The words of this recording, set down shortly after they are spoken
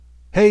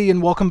Hey,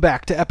 and welcome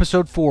back to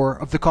episode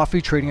 4 of the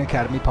Coffee Trading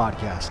Academy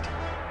podcast.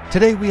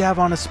 Today we have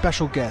on a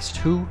special guest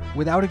who,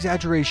 without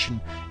exaggeration,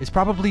 is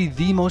probably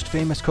the most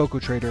famous cocoa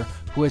trader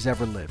who has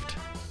ever lived.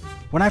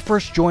 When I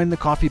first joined the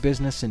coffee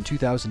business in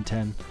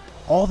 2010,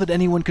 all that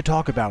anyone could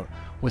talk about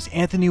was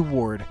Anthony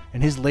Ward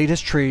and his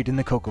latest trade in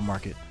the cocoa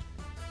market.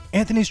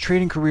 Anthony's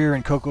trading career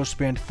in cocoa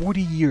spanned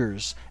 40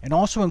 years and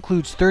also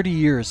includes 30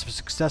 years of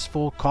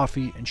successful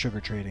coffee and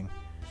sugar trading.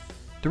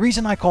 The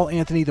reason I call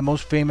Anthony the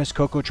most famous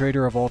cocoa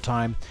trader of all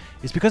time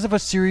is because of a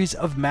series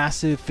of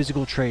massive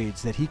physical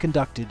trades that he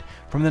conducted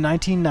from the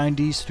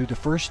 1990s through the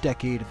first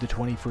decade of the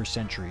 21st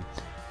century,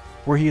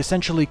 where he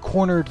essentially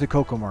cornered the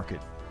cocoa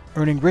market,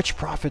 earning rich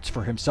profits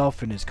for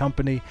himself and his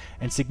company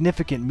and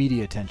significant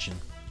media attention.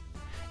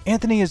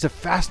 Anthony is a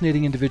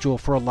fascinating individual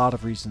for a lot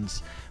of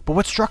reasons, but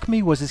what struck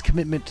me was his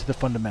commitment to the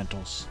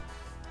fundamentals.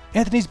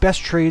 Anthony's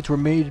best trades were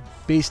made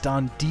based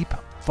on deep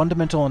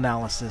fundamental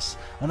analysis,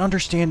 an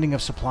understanding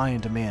of supply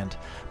and demand,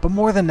 but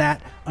more than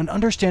that, an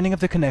understanding of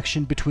the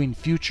connection between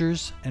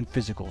futures and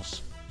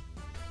physicals.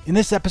 In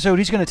this episode,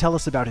 he's going to tell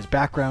us about his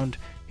background,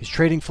 his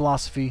trading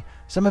philosophy,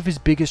 some of his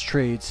biggest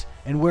trades,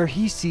 and where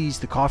he sees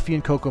the coffee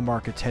and cocoa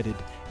markets headed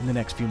in the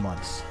next few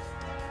months.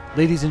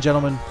 Ladies and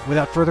gentlemen,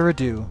 without further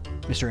ado,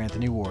 Mr.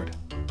 Anthony Ward.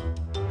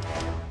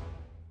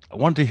 I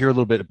wanted to hear a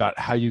little bit about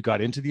how you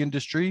got into the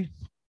industry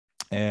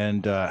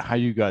and how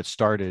you got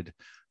started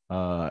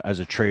as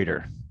a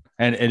trader.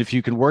 And if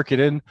you can work it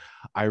in,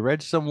 I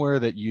read somewhere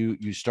that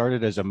you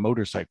started as a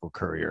motorcycle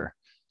courier.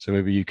 So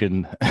maybe you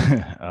can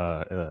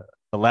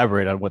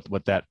elaborate on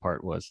what that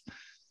part was.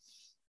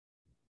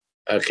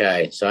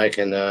 Okay, so I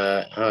can,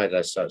 how did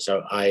I start?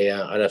 So I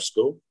left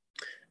school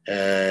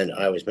and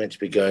I was meant to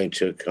be going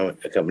to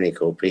a company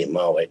called Peat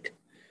Marwick,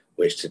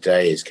 which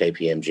today is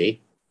KPMG.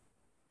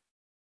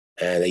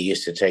 And they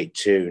used to take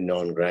 2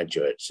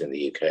 non-graduates in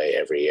the UK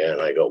every year,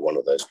 and I got one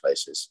of those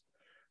places.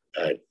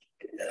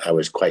 I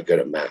was quite good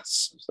at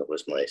maths. So that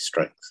was my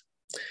strength.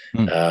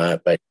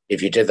 But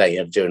if you did that, you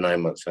had to do a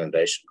 9-month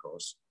foundation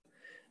course.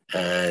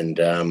 And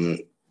that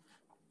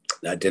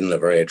didn't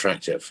look very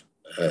attractive.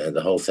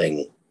 The whole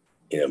thing,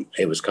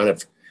 it was kind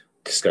of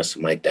discussed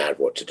with my dad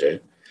what to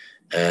do.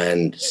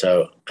 And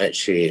so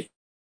actually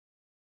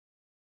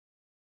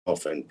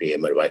often be a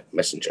motorbike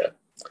messenger,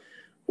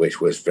 which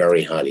was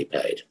very highly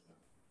paid.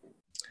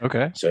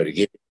 Okay. So to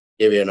give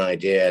you an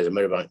idea, as a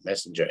motorbike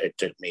messenger, it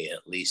took me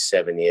at least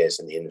 7 years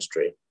in the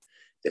industry,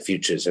 the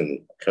futures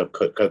and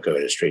cocoa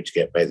industry, to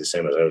get paid the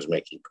same as I was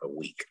making per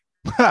week.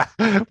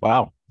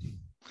 Wow.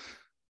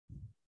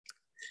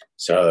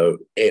 So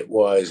it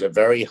was a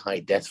very high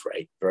death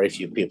rate. Very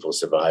few people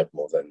survived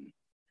more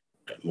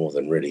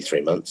than really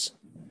 3 months.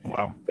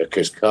 Wow.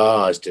 Because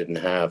cars didn't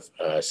have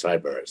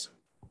side mirrors.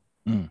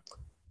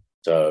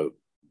 So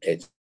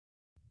it's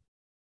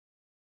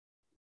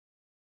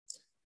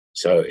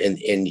So in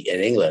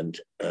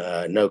England,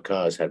 no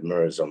cars had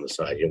mirrors on the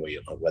side,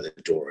 where the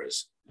door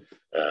is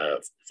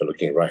for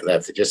looking right and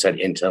left. They just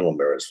had internal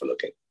mirrors for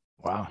looking.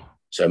 Wow.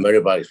 So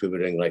motorbikes, we were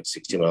doing like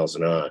 60 miles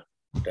an hour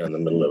down the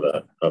middle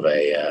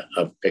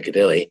of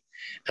Piccadilly,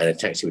 and a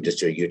taxi would just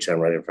do a U-turn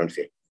right in front of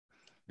you.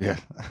 Yeah.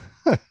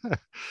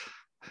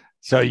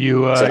 So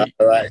you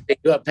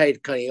got paid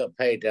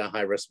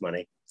high risk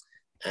money,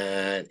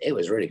 and it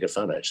was really good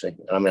fun actually.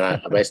 I mean, I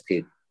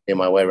basically did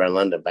my way around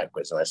London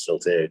backwards, and I still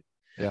do.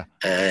 Yeah.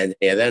 And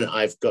then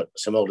I've got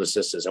some older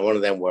sisters, and one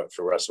of them worked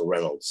for Russell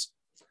Reynolds,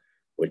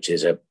 which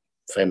is a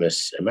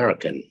famous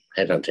American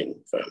headhunting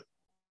firm.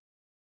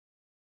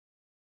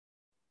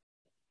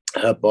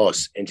 Her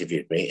boss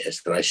interviewed me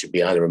as that I should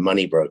be either a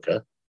money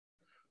broker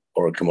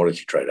or a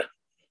commodity trader.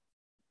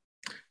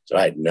 So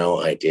I had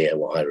no idea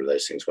what either of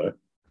those things were.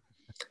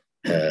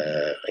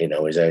 I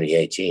was only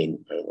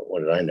 18.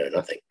 What did I know?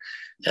 Nothing.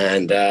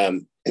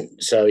 And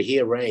so he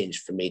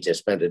arranged for me to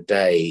spend a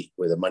day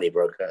with a money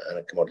broker and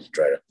a commodity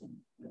trader.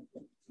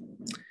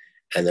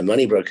 And the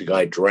money broker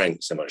guy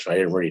drank so much. I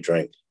didn't really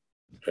drink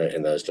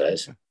in those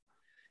days.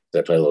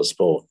 I played a lot of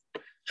sport.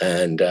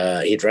 And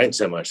he drank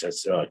so much, I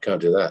said, I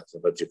can't do that. So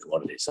I do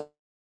commodities.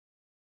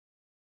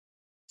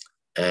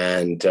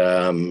 And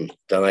then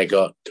I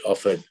got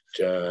offered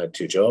 2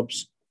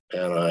 jobs.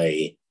 And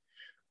I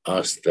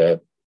asked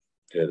the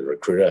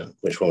recruiter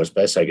which one was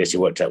best. I guess he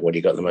worked out what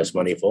he got the most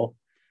money for.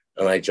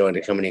 And I joined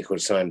a company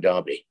called Sime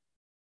Darby.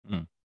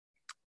 And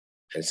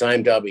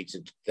Sime Darby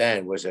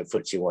then was a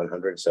FTSE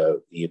 100,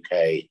 so the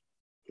UK,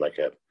 like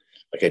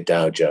a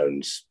Dow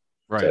Jones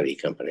 30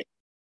 company.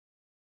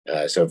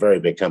 So a very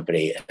big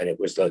company, and it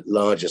was the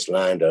largest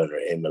landowner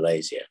in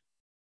Malaysia.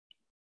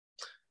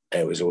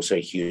 And it was also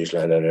a huge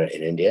landowner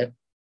in India.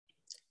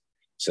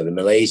 So the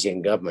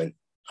Malaysian government,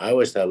 I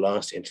was their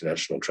last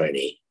international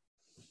trainee.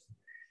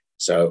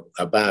 So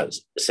about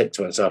 6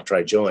 months after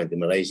I joined, the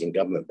Malaysian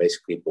government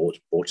basically bought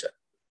it.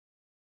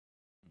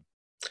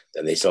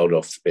 Then they sold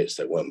off the bits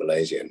that weren't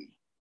Malaysian.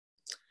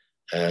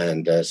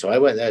 And so I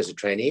went there as a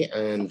trainee,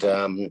 and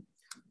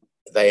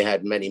they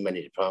had many,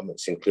 many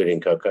departments,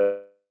 including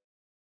cocoa,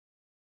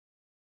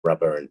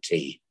 rubber, and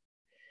tea,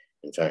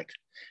 in fact.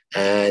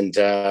 And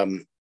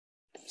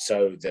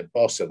so the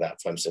boss of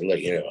that firm said, look,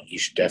 you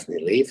should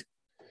definitely leave.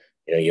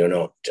 You're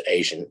not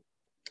Asian,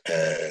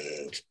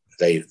 and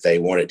they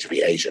want it to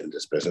be Asian,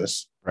 this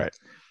business. Right.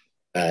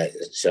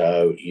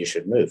 So you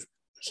should move.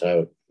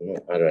 So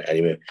I don't know how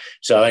you move.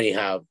 So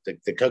anyhow,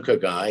 the cocoa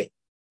guy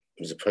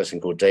was a person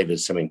called David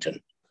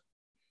Symington.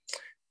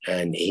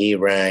 And he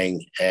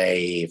rang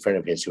a friend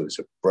of his who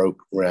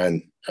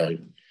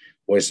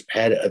was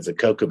head of the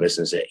cocoa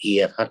business at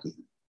E.F. Hutton.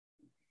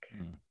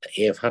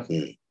 E.F.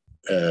 Hutton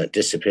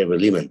disappeared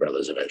with Lehman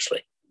Brothers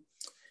eventually.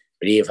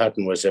 But E.F.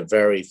 Hutton was a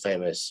very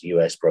famous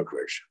US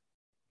brokerage.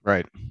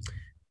 Right.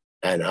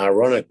 And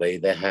ironically,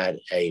 they had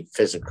a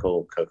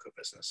physical cocoa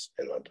business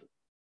in London.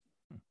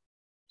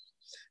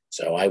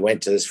 So I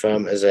went to this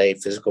firm as a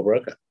physical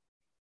broker.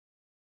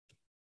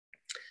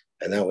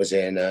 And that was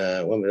in,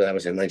 when was that?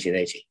 Was in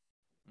 1980.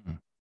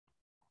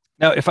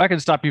 Now, if I can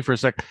stop you for a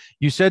sec,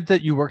 you said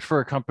that you worked for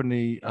a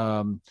company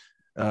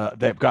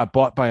that got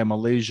bought by a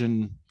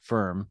Malaysian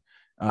firm.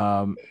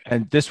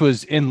 And this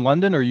was in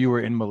London, or you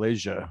were in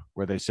Malaysia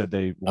where they said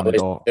they wanted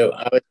all?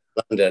 I was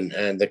in London,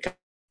 and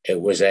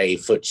it was a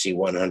FTSE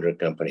 100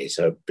 company,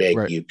 so big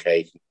right.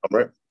 UK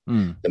conglomerate.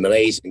 The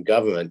Malaysian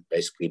government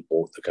basically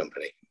bought the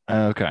company.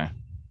 Okay.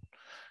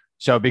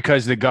 So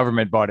because the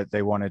government bought it,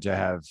 they wanted to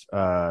have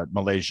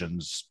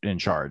Malaysians in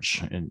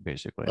charge,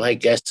 basically. I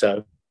guess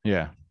so.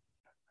 Yeah.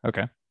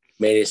 Okay. I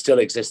mean, it still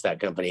exists, that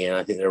company, and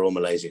I think they're all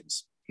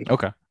Malaysians.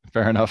 Okay,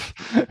 fair enough.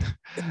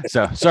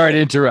 So sorry to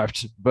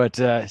interrupt, but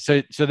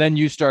so then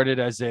you started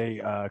as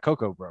a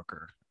cocoa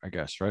broker, I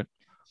guess, right?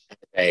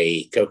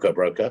 A cocoa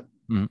broker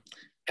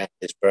at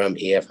this firm,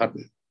 E.F.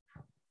 Hutton,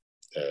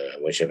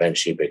 which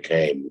eventually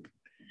became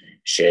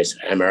Shares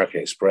American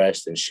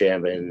Express, then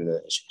Sherman,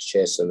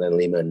 Shearson, then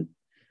Lehman, and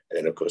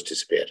then of course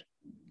disappeared.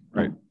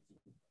 Right.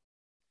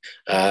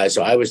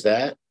 So I was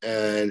there,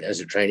 and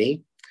as a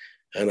trainee,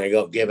 and I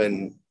got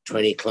given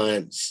 20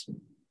 clients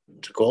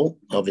to call.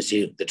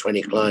 Obviously, the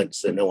 20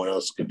 clients that no one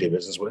else could do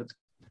business with.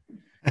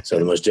 So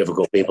the most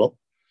difficult people.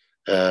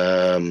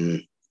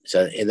 So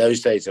in those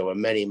days, there were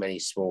many, many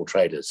small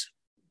traders.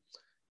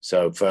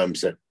 So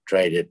firms that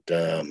traded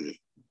a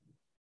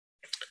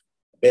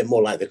bit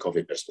more like the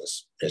coffee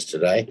business is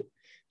today.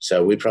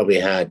 So we probably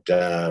had,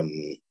 I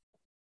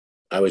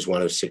was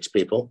one of 6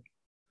 people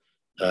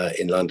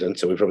in London.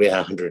 So we probably had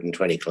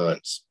 120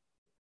 clients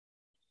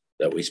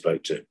that we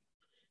spoke to.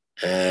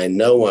 And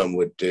no one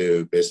would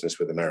do business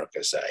with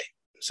America, say.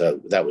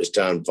 So that was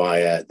done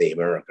via the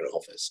American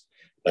office,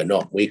 but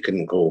we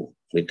couldn't call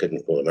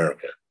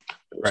America.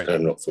 It was kind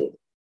of not full.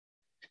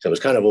 So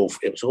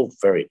it was all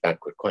very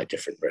backward, quite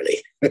different,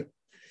 really.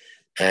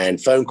 And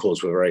phone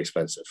calls were very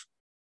expensive.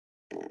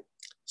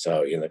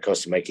 So, the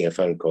cost of making a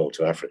phone call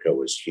to Africa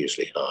was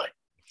hugely high.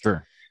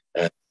 Sure.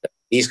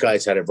 These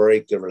guys had a very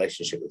good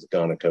relationship with the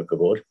Ghana Cocoa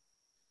Board,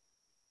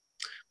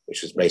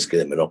 which was basically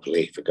the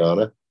monopoly for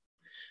Ghana.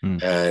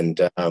 And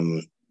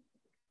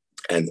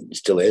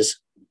still is.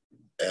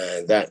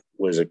 And that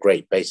was a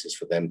great basis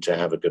for them to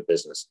have a good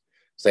business.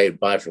 So they'd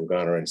buy from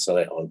Ghana and sell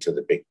it on to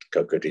the big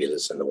cocoa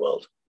dealers in the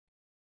world,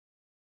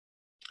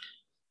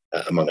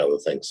 among other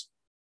things.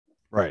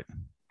 Right.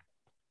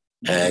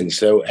 And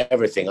so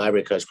everything,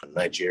 Ivory Coast from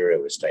Nigeria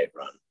was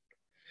state-run.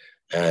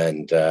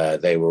 And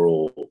they were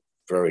all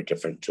very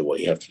different to what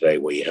you have today,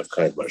 where you have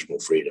kind of much more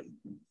freedom.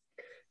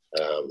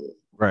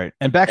 Right.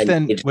 And back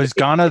then, was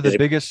Ghana the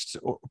biggest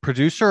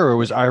producer, or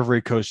was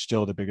Ivory Coast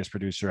still the biggest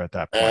producer at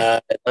that point?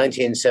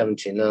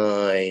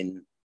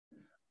 1979,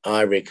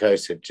 Ivory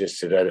Coast had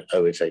just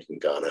overtaken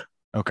Ghana.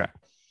 Okay.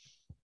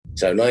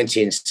 So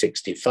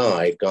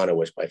 1965, Ghana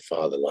was by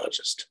far the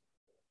largest.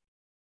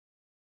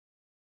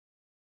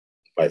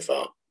 By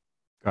far.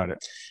 Got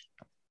it.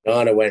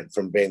 Ghana went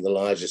from being the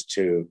largest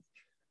to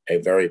a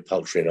very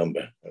paltry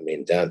number. I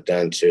mean,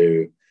 down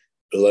to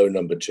below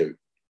number 2.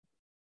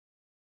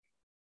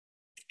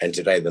 And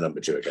today, the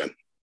number 2 again.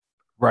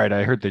 Right.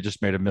 I heard they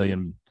just made a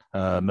million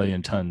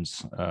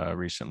tons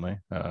recently.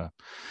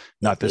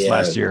 Not this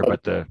last year,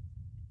 but the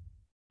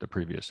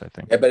previous, I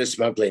think. Yeah, but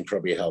smuggling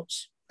probably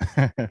helps.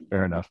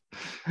 Fair enough.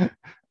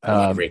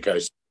 Ivory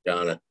Coast,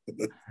 Ghana.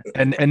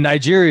 and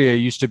Nigeria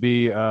used to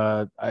be,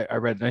 I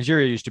read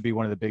Nigeria used to be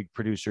one of the big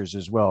producers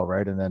as well,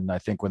 right? And then I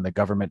think when the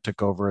government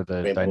took over,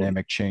 the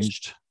dynamic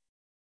changed.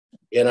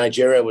 Yeah,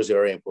 Nigeria was a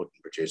very important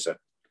producer.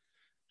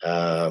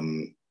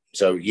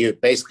 So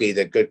basically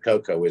the good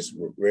cocoa was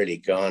really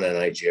Ghana,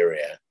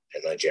 Nigeria,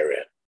 and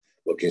Nigeria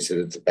were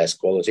considered the best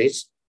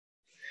qualities.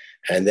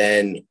 And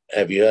then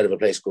have you heard of a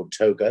place called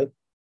Togo?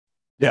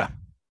 Yeah.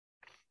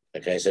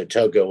 Okay, so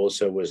Togo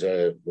also was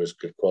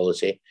good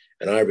quality,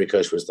 and Ivory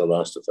Coast was the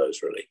last of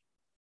those, really.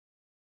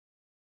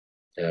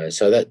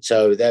 So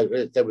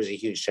there was a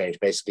huge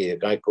change. Basically, a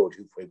guy called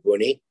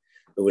Houphouët-Boigny,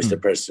 who was the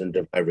president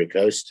of Ivory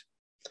Coast,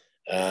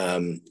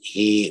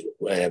 he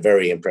was a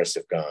very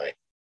impressive guy.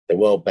 The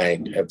World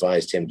Bank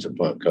advised him to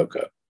plant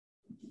cocoa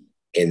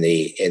in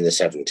the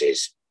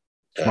 70s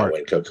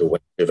when cocoa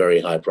went to very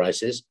high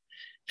prices,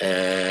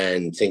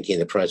 and thinking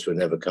the price would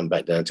never come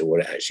back down to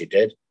what it actually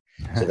did.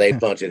 So they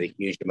planted a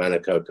huge amount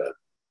of cocoa,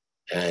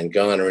 And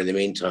Ghana, in the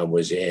meantime,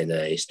 was in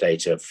a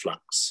state of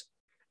flux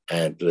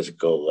and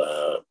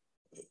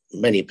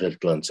many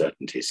political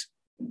uncertainties.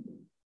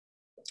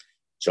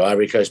 So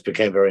Ivory Coast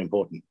became very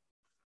important.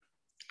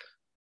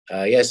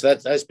 So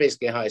that's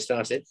basically how I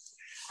started.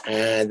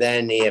 And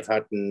then E.F.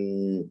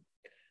 Hutton,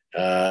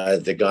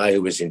 the guy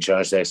who was in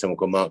charge there, someone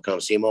called Mark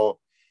Seymour,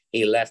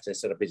 he left and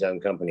set up his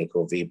own company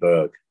called V.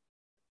 Berg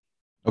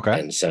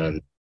and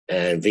Son.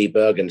 And V.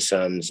 Berg and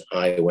Sons,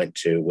 I went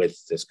to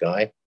with this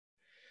guy.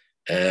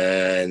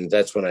 And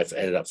that's when I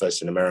ended up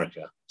first in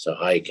America. So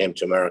I came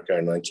to America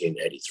in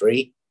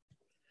 1983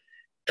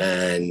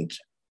 and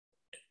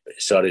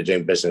started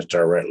doing business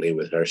directly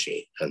with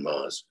Hershey and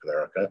Mars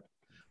America,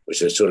 which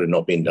has sort of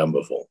not been done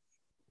before.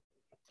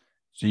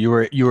 So you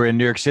were in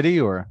New York City,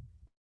 or?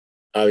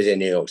 I was in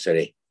New York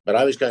City, but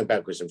I was going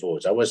backwards and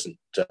forwards. I wasn't.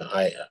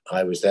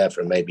 I was there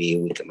for maybe a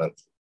week, a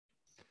month.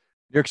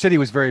 New York City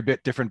was very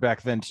bit different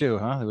back then too,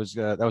 huh? It was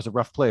that was a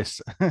rough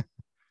place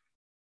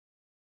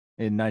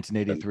in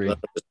 1983. It was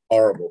a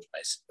horrible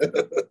place.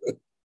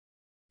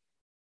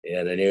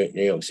 Yeah, New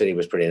York City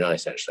was pretty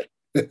nice actually,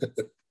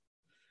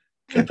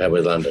 compared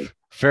with London.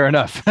 Fair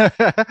enough.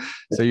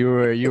 So you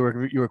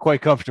were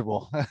quite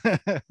comfortable.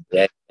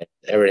 Yeah,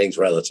 everything's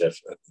relative.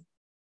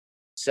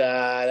 So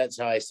that's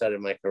how I started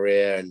my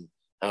career and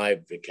how I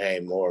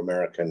became more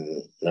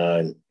American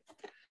known.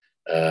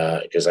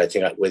 Because I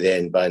think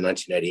by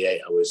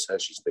 1988, I was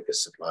Hershey's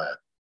biggest supplier.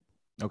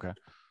 Okay.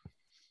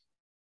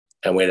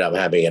 And we ended up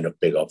having a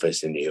big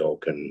office in New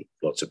York and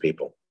lots of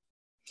people.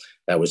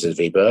 That was at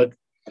V. Berg.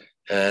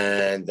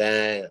 And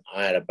then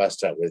I had a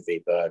bust up with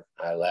V. Berg.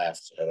 I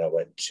left and I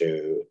went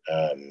to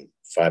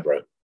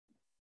Fibro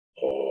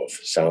or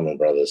Salmon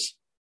Brothers.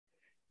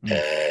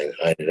 And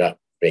I ended up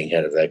being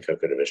head of their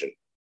cocoa division.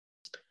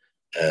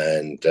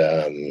 And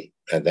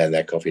then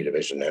their coffee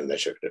division and their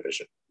sugar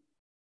division.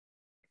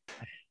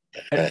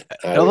 At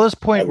this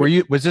point,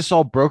 was this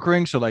all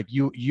brokering? So like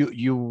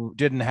you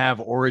didn't have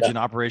origin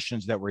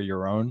operations that were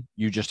your own.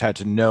 You just had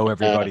to know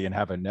everybody and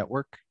have a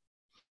network.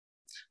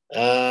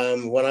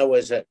 When I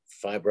was at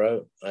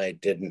Fibro, I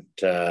didn't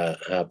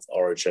have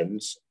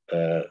origins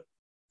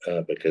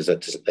because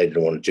they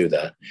didn't want to do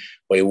that.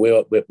 We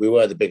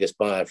were the biggest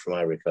buyer from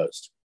Ivory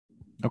Coast.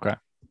 Okay.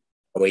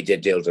 And we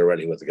did deal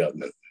directly with the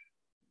government.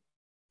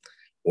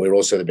 We were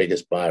also the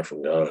biggest buyer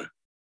from Ghana.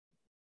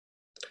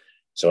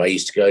 So I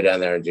used to go down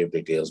there and do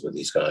big deals with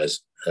these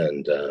guys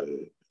and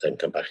then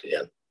come back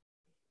again.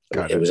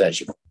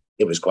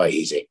 It was quite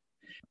easy.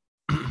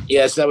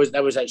 Yes, that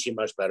was actually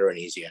much better and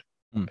easier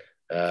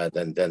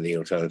than the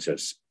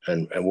alternatives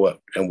and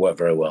worked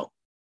very well.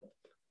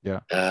 Yeah.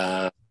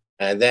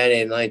 And then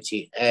in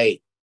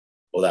 98,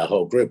 that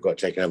whole group got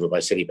taken over by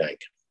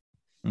Citibank.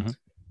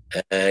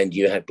 And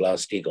you had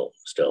Glass-Steagall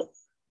still.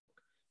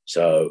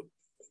 So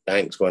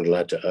banks weren't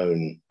allowed to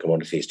own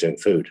commodities doing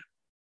food.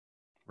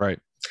 Right.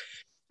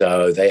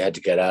 So they had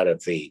to get out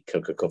of the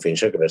cocoa, coffee, and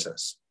sugar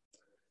business.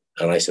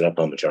 And I set up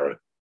Almajaro.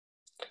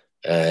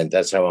 And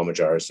that's how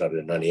Almajaro started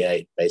in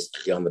 98,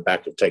 basically on the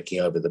back of taking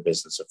over the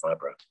business of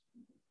Fibro.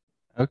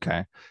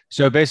 Okay.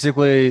 So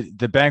basically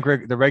the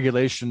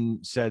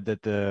regulation said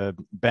that the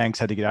banks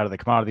had to get out of the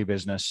commodity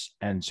business.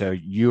 And so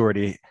you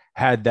already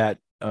had that,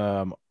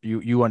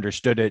 you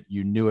understood it,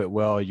 you knew it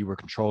well, you were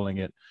controlling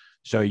it.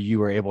 So you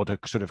were able to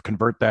sort of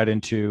convert that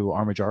into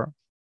Almajaro?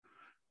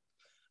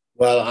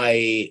 Well,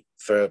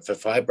 for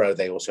Fibro,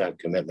 they also had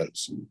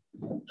commitments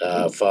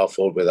far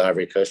forward with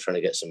Ivory Coast trying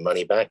to get some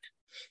money back.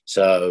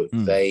 So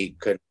they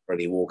couldn't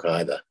really walk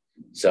either.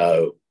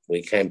 So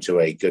we came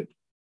to a good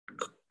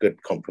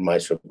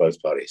compromise for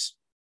both parties.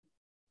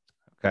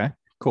 Okay,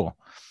 cool.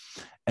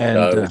 And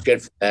so it was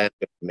good for them,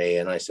 good for me,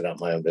 and I set up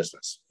my own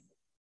business.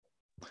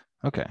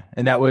 Okay.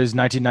 And that was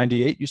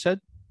 1998, you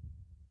said?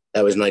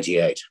 That was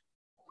 98.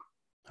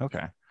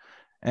 Okay.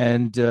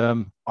 And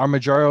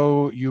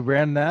Almajaro, you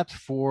ran that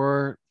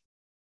for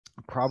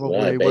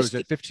probably, what was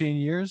it, 15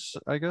 years,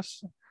 I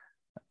guess?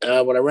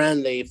 Well, I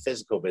ran the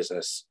physical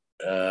business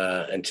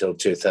until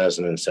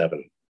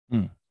 2007.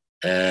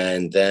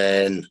 And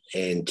then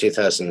in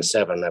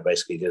 2007, I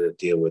basically did a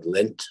deal with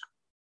Lindt,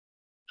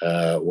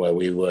 where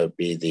we would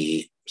be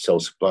the sole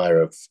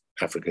supplier of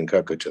African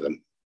cocoa to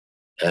them.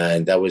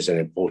 And that was an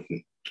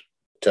important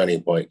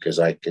turning point because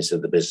I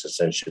consider the business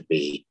then should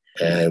be,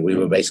 and we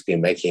were basically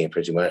making it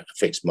pretty much a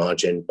fixed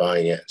margin,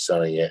 buying it,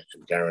 selling it,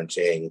 and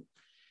guaranteeing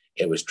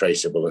it was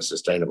traceable and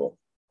sustainable.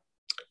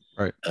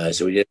 Right.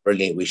 So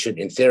we should,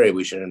 in theory,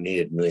 we should have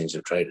needed millions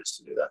of traders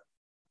to do that.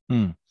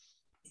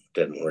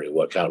 Didn't really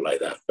work out like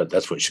that, but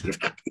that's what should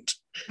have happened.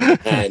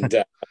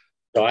 And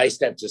so I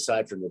stepped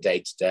aside from the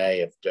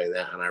day-to-day of doing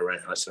that, and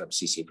I set up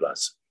CC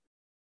Plus.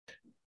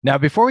 Now,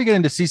 before we get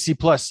into CC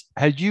Plus,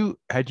 had you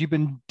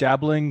been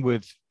dabbling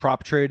with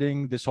prop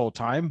trading this whole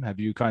time? Have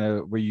you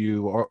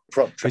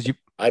prop trading?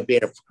 I've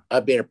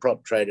been a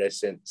prop trader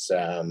since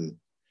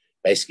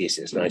basically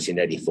since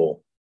 1984.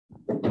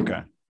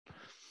 Okay.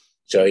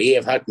 So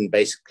E.F. Hutton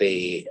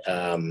basically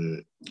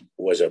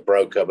was a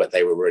broker, but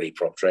they were really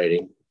prop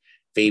trading.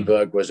 V.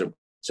 Berg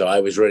so I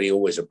was really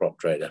always a prop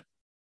trader.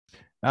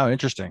 Oh,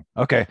 interesting.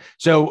 Okay.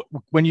 So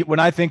when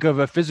I think of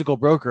a physical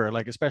broker,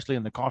 like especially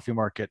in the coffee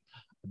market,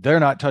 they're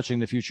not touching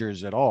the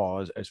futures at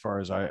all as far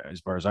as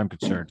I'm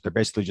concerned. They're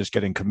basically just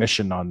getting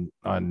commission on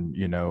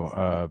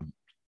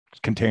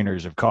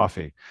containers of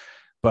coffee.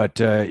 But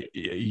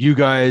you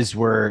guys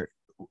were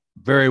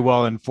very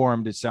well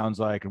informed, it sounds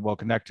like, and well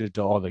connected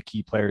to all the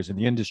key players in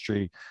the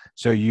industry.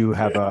 So you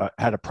have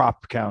had a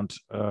prop account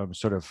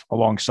sort of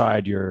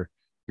alongside your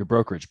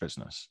brokerage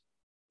business.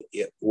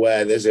 Yeah,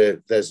 where there's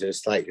a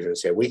slight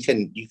difference here.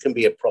 You can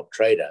be a prop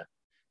trader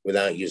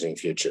without using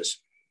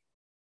futures.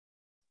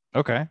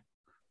 Okay.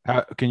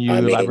 How can you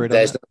elaborate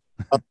on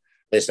that?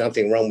 There's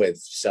nothing wrong with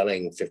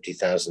selling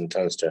 50,000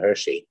 tons to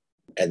Hershey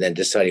and then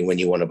deciding when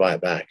you want to buy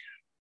it back.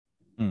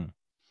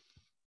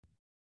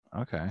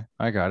 Okay,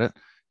 I got it.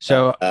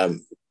 So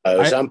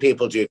some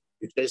people do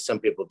futures, some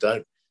people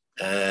don't.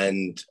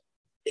 And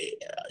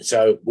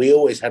so we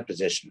always have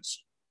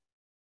positions.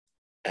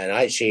 And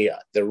actually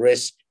the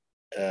risk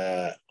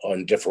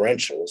on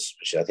differentials,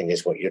 which I think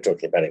is what you're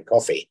talking about in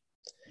coffee.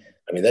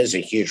 I mean, those are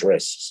huge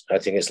risks. I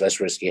think it's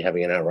less risky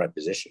having an outright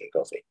position in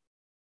coffee.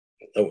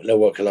 Look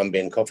what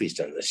Colombian coffee's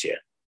done this year.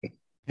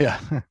 Yeah.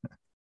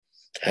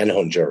 And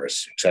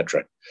Honduras,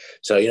 etc.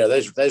 So,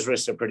 those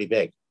risks are pretty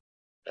big.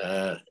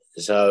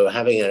 So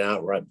having an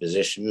outright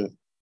position,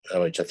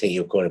 which I think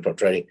you're calling prop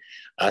trading,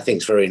 I think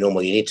it's very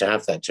normal. You need to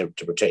have that to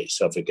protect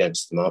yourself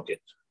against the market.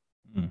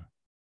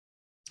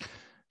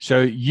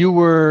 So you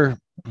were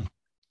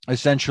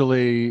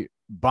essentially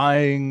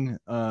buying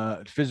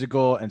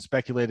physical and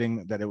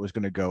speculating that it was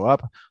going to go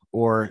up,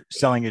 or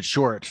selling it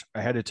short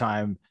ahead of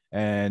time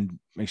and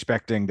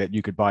expecting that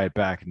you could buy it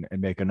back and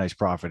make a nice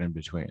profit in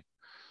between.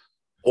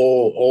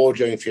 Or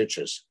doing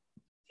futures.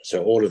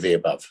 So all of the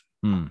above.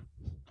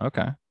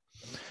 Okay.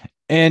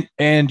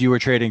 And you were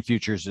trading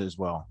futures as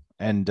well,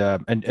 and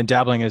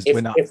dabbling as if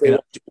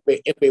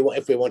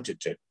we wanted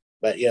to,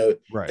 but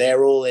right.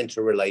 They're all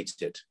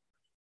interrelated.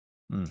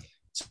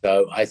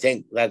 So I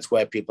think that's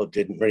where people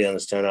didn't really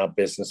understand our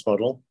business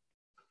model.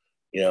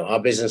 Our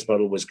business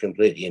model was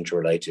completely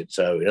interrelated.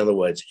 So in other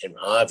words, in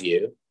our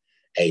view,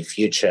 a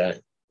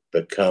future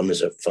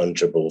becomes a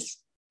fungible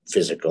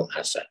physical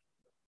asset.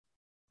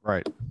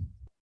 Right.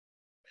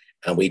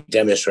 And we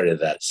demonstrated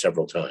that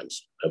several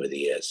times over the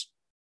years.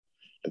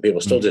 And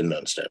people still didn't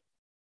understand.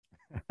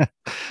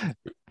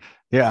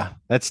 Yeah,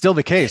 that's still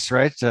the case,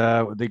 right? They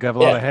have a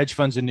lot of hedge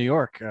funds in New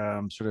York,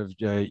 sort of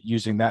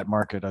using that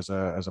market as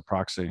a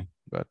proxy.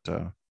 But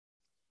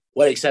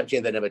well, except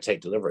they never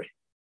take delivery.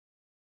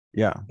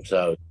 Yeah.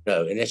 So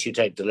no, unless you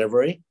take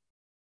delivery,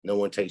 no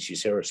one takes you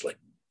seriously.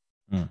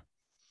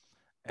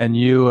 And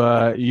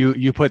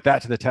you put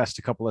that to the test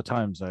a couple of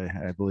times,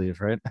 I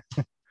believe, right?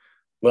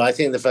 Well, I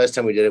think the first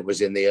time we did it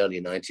was in the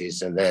early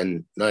 90s, and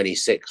then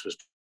 96 was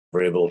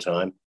variable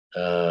time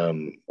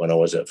when I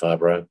was at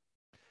Fabro.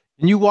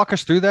 Can you walk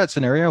us through that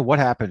scenario? What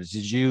happened?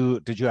 Did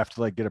you have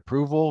to get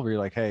approval? Were you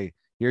like, hey,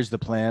 here's the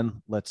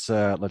plan, let's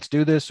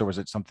do this? Or was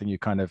it something you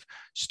kind of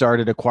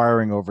started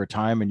acquiring over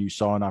time and you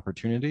saw an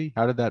opportunity?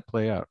 How did that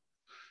play out?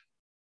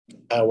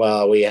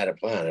 Well, we had a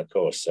plan, of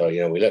course. So,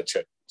 we looked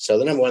at, so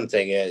the number one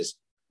thing is,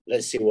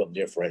 let's see what the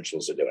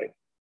differentials are doing.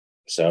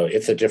 So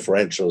if the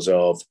differentials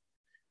of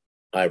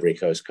Ivory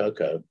Coast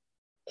cocoa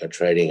are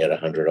trading at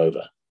 100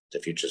 over the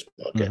futures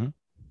market,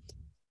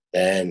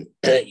 then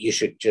you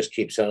should just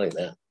keep selling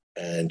that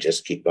and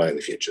just keep buying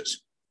the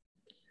futures.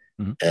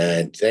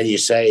 And then you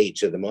say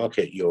to the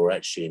market, you're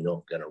actually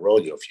not going to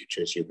roll your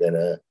futures. You're going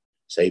to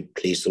say,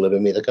 please deliver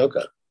me the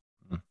cocoa.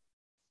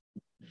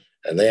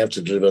 And they have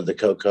to deliver the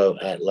cocoa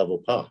at level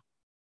par.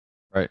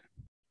 Right.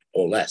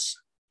 Or less.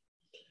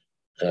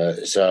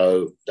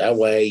 So that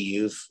way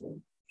you've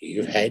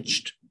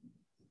hedged,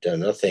 done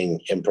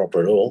nothing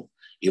improper at all.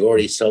 You've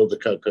already sold the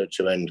cocoa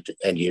to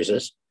end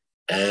users,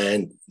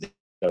 and the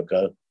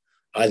cocoa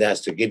either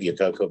has to give you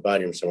cocoa, buy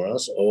it from somewhere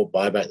else, or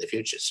buy back the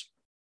futures.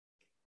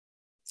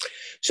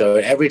 So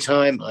every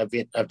time I've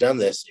done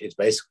this, it's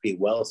basically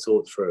well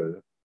thought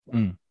through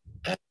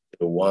as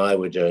to why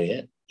we're doing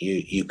it.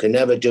 You can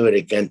never do it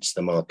against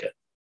the market,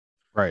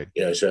 right?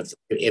 So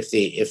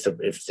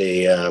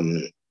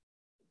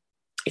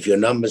if your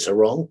numbers are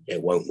wrong,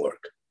 it won't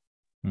work.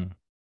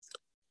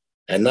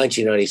 And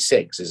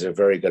 1996 is a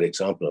very good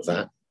example of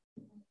that,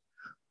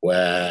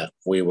 where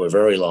we were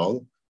very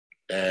long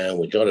and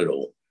we got it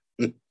all.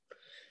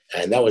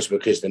 And that was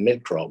because the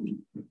mid-crop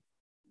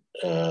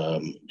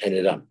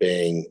ended up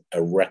being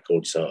a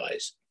record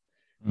size.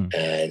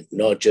 And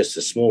not just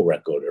a small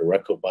record, a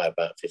record by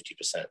about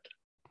 50%.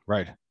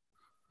 Right.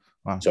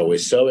 Wow. So it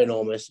was so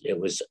enormous, it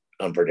was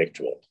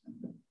unpredictable.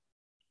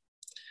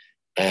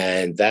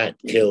 And that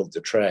killed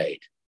the trade.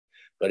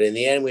 But in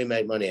the end, we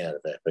made money out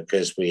of it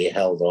because we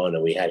held on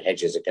and we had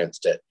hedges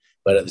against it.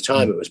 But at the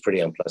time, it was pretty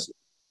unpleasant.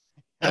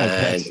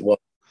 And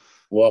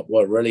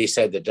what really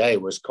saved the day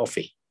was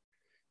coffee.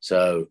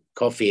 So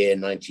coffee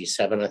in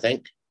 97, I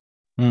think.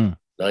 90,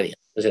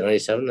 was it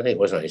 97? I think it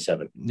was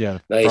 97. Yeah.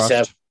 97.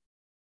 Frost.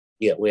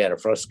 Yeah, we had a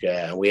frost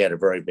scare and we had a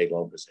very big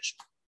long position.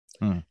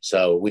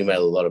 So we made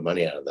a lot of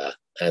money out of that.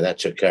 And that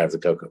took care of the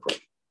cocoa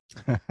problem.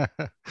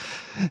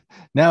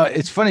 Now,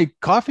 it's funny,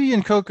 coffee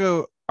and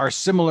cocoa are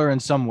similar in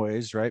some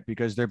ways, right?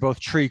 Because they're both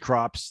tree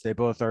crops. They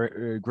both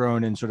are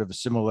grown in sort of a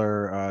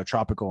similar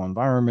tropical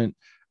environment,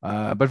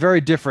 but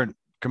very different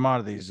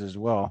commodities as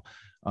well.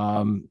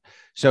 Um,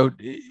 so,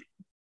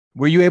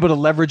 were you able to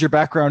leverage your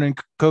background in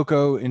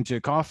cocoa into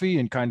coffee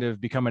and kind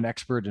of become an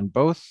expert in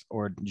both,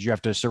 or did you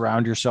have to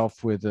surround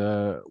yourself with?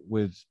 I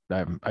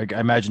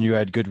imagine you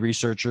had good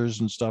researchers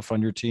and stuff on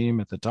your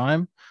team at the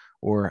time,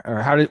 or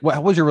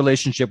what was your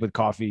relationship with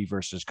coffee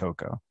versus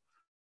cocoa?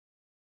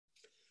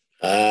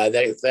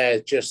 They're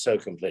just so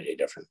completely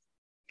different.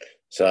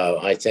 So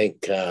I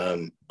think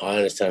I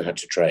understand how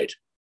to trade,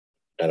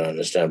 and I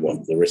understand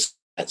what the risk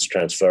that's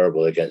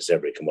transferable against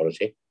every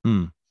commodity.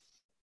 Hmm.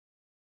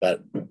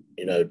 But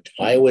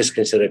I always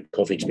consider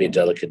coffee to be a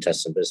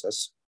delicatessen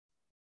business.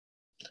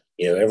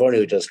 Everyone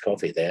who does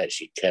coffee, they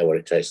actually care what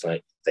it tastes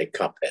like. They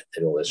cup it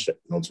and all this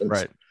nonsense.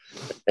 Right.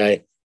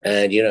 Okay.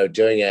 And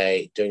doing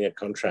a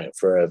contract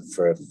for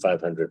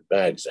 500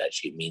 bags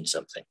actually means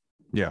something.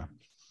 Yeah.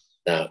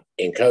 Now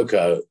in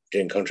cocoa,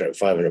 doing contract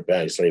 500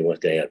 bags is not even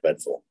worth getting out of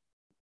bed for.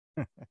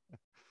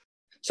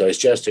 So it's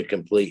just a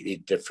completely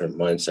different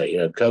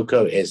mindset.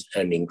 Cocoa is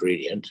an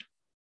ingredient.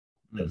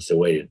 That's the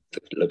way to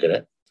look at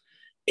it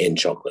in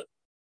chocolate.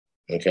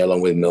 Okay,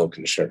 along with milk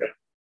and sugar.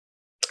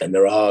 And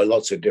there are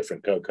lots of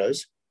different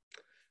cocos,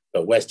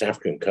 but West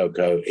African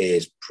cocoa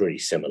is pretty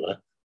similar.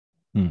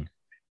 And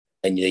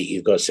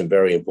you've got some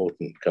very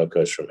important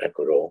cocos from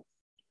Ecuador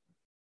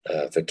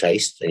for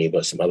taste, and you've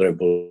got some other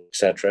important,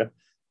 etc.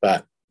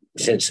 But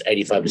since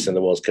 85% of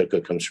the world's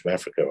cocoa comes from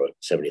Africa, or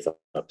 75%,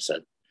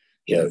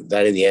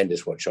 that in the end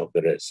is what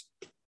chocolate is.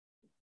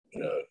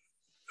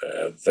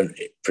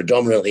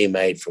 Predominantly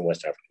made from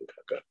West African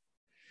cocoa.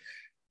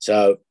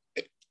 So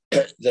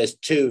there's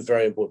two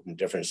very important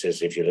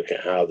differences if you look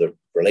at how the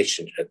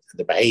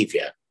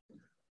behavior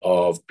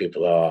of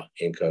people are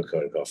in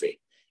cocoa and coffee.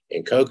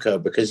 In cocoa,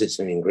 because it's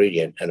an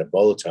ingredient and a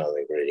volatile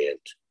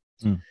ingredient,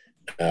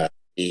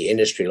 the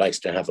industry likes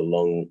to have a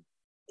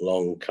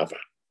long cover.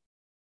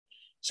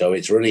 So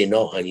it's really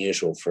not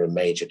unusual for a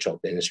major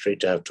chocolate industry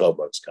to have 12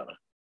 months cover.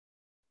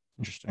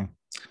 Interesting.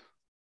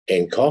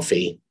 In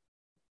coffee,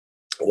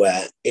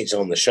 where it's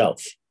on the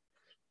shelf,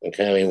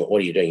 okay, I mean,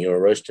 what are you doing? You're a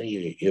roaster,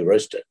 you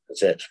roast it.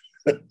 That's it.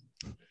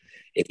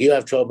 If you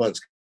have 12 months,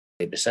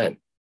 8%,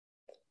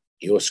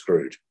 you're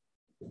screwed.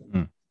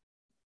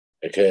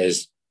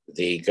 Because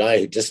the guy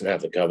who doesn't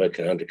have the cover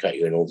can undercut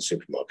you in all the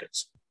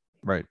supermarkets.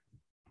 Right.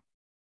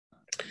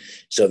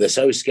 So they're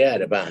so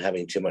scared about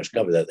having too much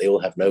cover that they all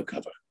have no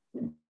cover.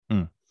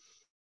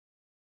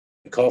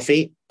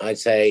 Coffee, I'd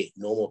say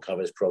normal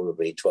cover is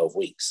probably 12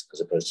 weeks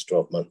as opposed to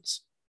 12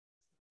 months.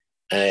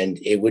 And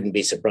it wouldn't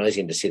be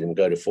surprising to see them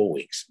go to 4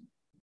 weeks,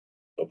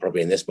 or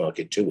probably in this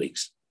market, 2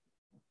 weeks.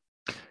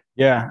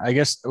 Yeah, I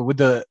guess with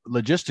the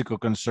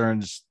logistical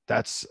concerns,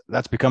 that's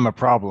become a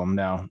problem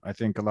now. I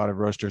think a lot of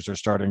roasters are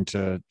starting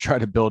to try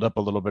to build up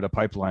a little bit of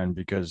pipeline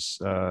because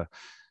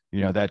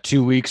that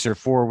 2 weeks or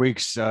 4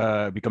 weeks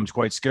becomes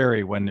quite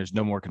scary when there's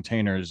no more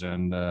containers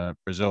and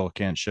Brazil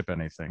can't ship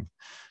anything.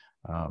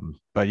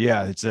 But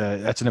yeah,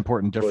 that's an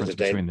important difference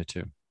between the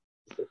two.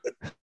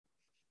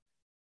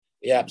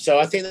 Yeah, so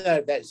I think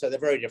that so they're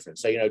very different.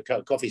 So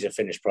coffee's a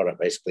finished product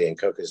basically, and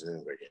cocoa is an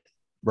ingredient.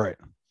 Right.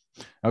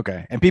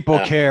 Okay. And people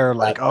care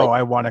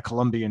I want a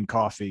Colombian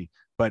coffee,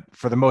 but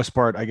for the most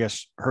part, I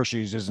guess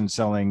Hershey's isn't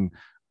selling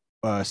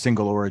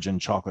single origin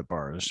chocolate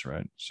bars,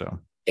 right? So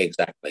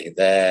exactly,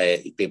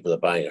 people are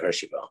buying a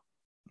Hershey bar.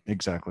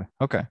 Exactly.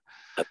 Okay.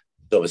 It's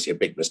obviously a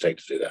big mistake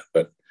to do that,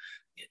 but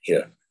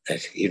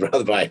you'd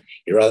rather buy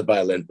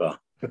a Lindt bar.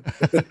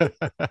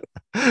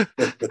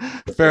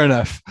 Fair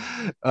enough.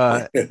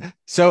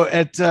 So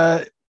at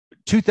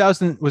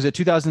 2000, was it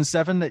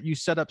 2007 that you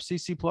set up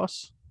CC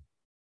Plus?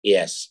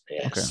 Yes.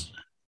 Okay.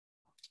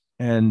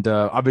 And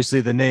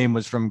obviously the name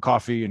was from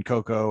coffee and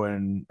cocoa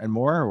and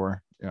more,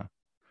 or yeah.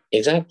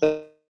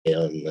 Exactly.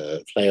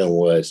 On play on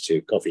words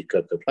to coffee,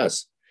 cocoa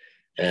plus,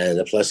 and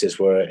the pluses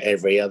were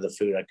every other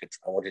food I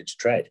wanted to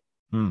trade.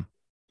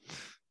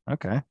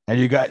 Okay. And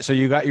you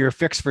got your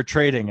fix for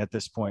trading at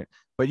this point,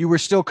 but you were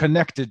still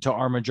connected to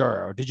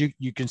Armajaro. Did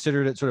you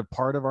considered it sort of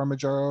part of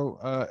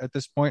Armajaro at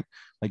this point?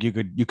 Like you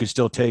could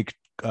still take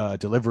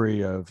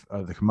delivery of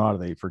the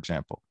commodity, for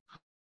example.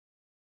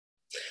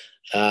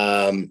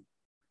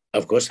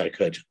 Of course I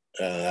could.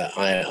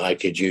 I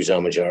could use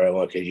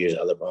Armajaro. I could use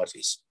other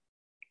parties.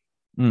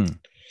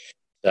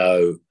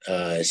 So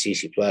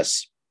CC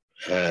Plus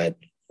had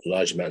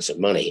large amounts of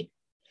money,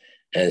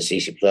 and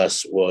CC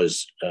Plus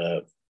was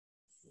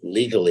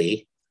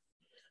legally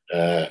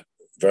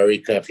very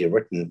carefully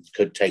written,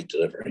 could take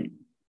delivery.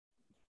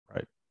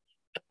 Right.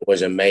 It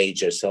was a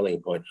major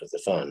selling point of the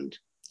fund,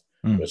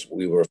 because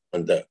we were a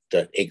fund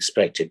that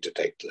expected to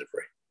take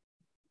delivery.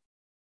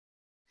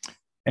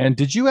 And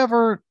did you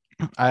ever,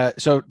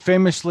 so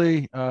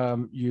famously,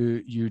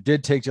 you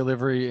did take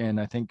delivery in,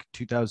 I think,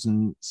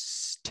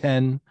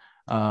 2010,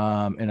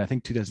 and I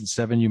think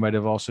 2007, you might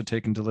have also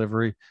taken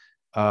delivery.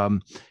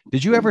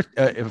 Did you ever,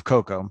 of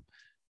cocoa,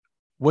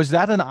 Was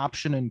that an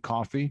option in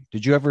coffee?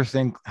 Did you ever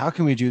think, how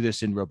can we do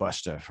this in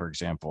Robusta, for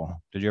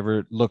example? Did you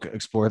ever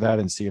explore that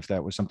and see if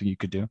that was something you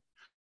could do?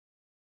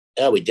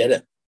 Yeah, we did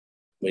it.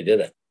 We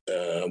did it.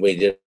 We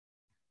did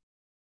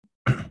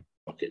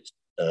markets.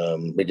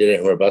 We did it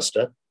in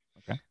Robusta.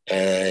 Okay.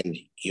 And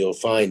you'll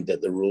find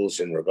that the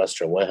rules in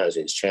Robusta and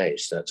warehousing has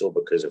changed. That's all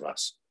because of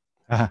us.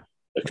 Uh-huh.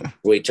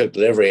 We took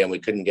delivery and we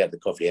couldn't get the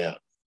coffee out.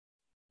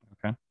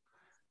 Okay.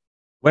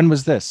 When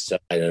was this? So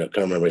I don't know,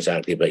 can't remember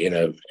exactly, but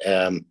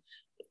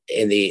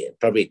in the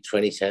probably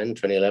 2010,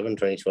 2011,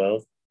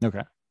 2012.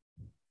 Okay.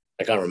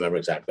 I can't remember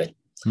exactly.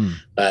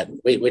 But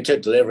we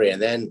took delivery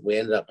and then we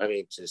ended up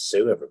having to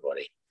sue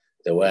everybody.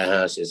 The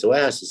warehouses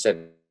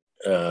said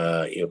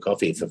your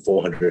coffee for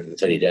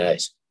 430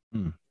 days.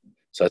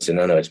 So I said,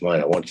 no, it's mine.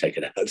 I want to take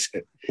it out.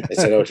 They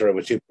said, oh, sorry,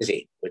 we're too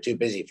busy. We're too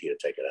busy for you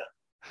to take it out.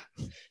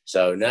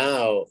 So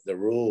now the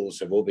rules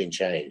have all been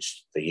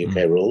changed. The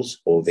UK rules,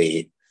 or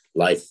the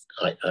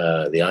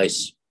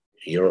ICE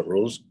Europe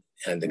rules,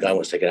 and the guy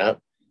wants to take it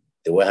out.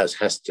 The warehouse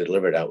has to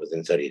deliver it out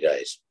within 30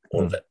 days,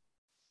 all of it.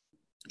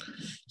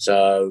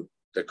 So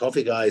the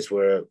coffee guys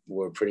were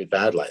pretty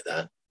bad like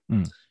that.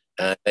 And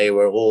they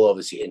were all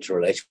obviously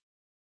interrelated.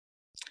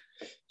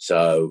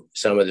 So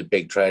some of the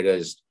big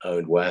traders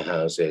owned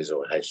warehouses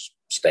or had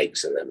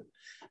stakes in them.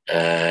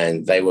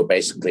 And they were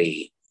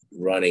basically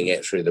running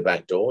it through the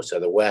back door. So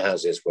the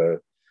warehouses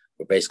were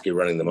basically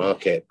running the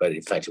market, but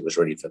in fact, it was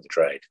ready for the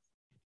trade.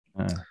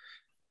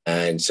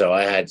 And so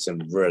I had some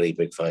really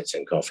big fights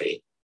in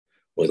coffee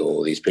with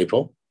all these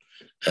people.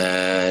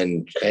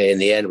 And in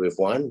the end, we've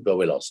won, but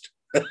we lost.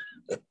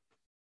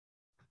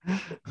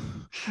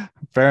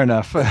 Fair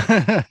enough.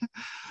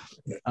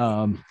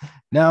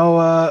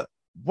 Now,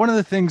 one of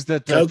the things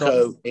that in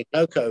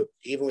cocoa,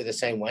 even with the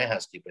same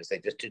warehouse keepers, they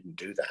just didn't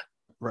do that.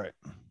 Right.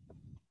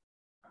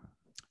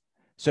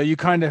 So you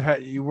kind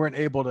of you weren't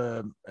able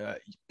to.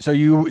 So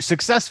you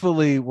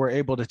successfully were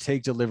able to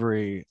take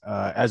delivery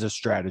as a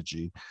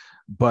strategy,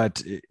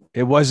 but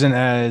it wasn't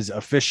as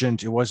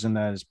efficient. It wasn't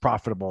as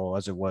profitable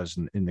as it was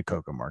in the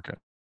cocoa market.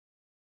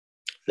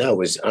 No, it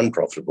was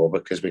unprofitable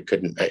because we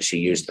couldn't actually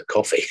use the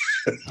coffee.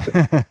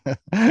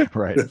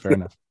 Right. Fair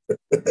enough.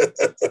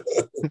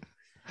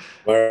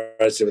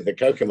 Whereas with the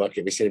cocoa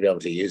market, we seem to be able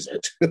to use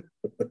it.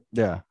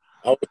 Yeah.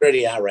 It was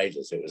really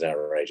outrageous. It was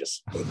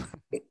outrageous.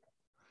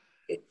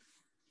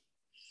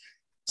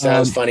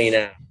 Sounds funny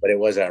now, but it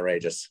was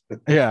outrageous.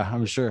 Yeah,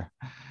 I'm sure.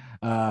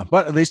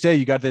 But at least,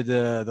 you got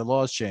the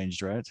laws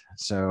changed, right?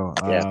 So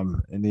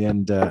in the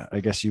end, I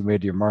guess you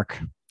made your mark.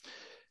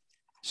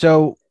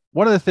 So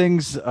one of the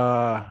things,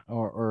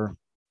 or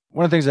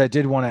one of the things I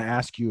did want to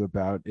ask you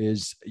about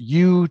is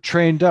you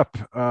trained up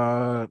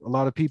a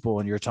lot of people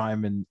in your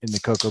time in the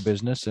cocoa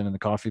business and in the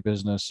coffee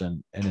business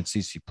and in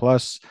CC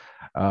Plus.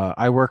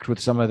 I worked with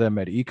some of them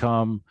at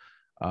Ecom.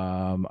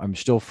 I'm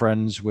still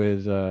friends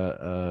with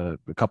a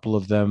couple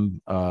of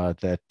them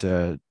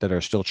that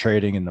are still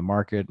trading in the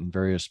market in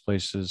various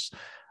places.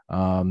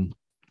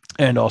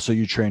 And also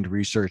you trained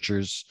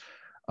researchers.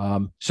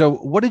 So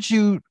what did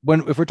you,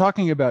 if we're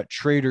talking about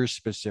traders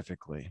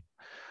specifically,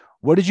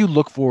 what did you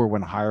look for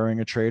when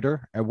hiring a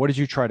trader, and what did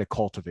you try to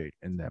cultivate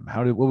in them?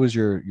 What was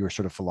your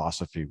sort of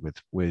philosophy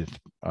with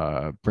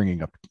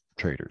bringing up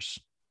traders?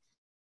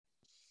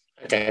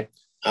 Okay,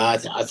 I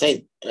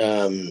think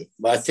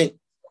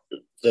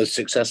the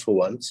successful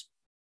ones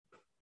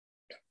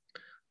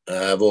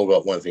have all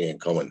got one thing in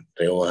common: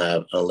 they all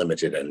have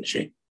unlimited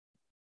energy.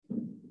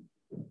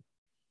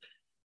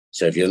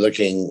 So if you're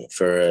looking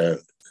for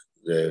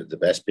the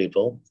best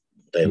people,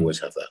 they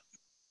always have that.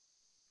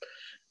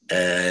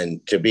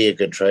 And to be a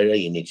good trader,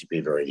 you need to be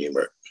very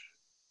numerate.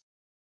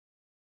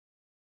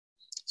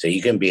 So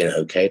you can be an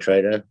okay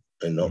trader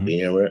and not be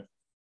numerate,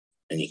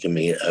 and you can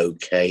be an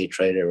okay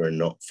trader and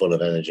not full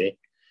of energy.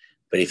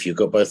 But if you've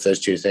got both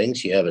those two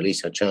things, you have at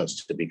least a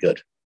chance to be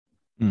good.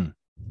 And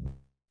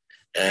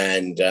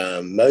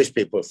most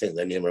people think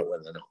they're numerate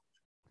when they're not.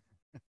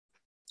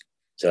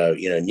 So,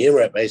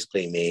 numerate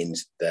basically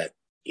means that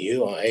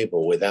you are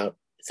able, without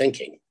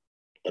thinking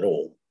at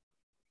all,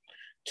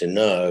 to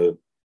know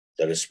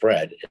that a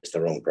spread is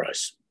the wrong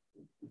price.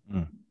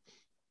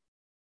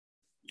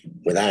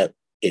 Without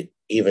it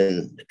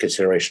even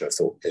consideration of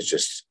thought. It's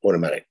just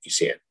automatic. You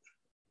see it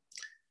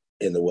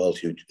in the world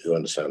who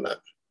understand that.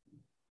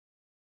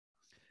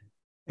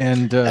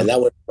 And that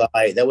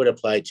would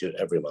apply to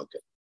every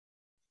market.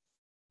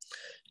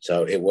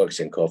 So it works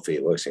in coffee,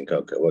 it works in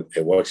cocoa,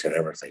 it works in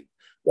everything.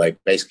 Like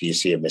basically you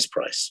see a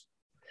misprice.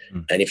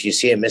 And if you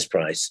see a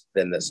misprice,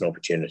 then that's an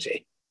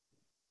opportunity.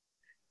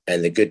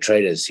 And the good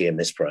traders see a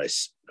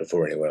misprice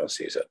before anyone else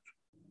sees it.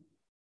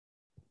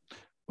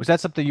 Was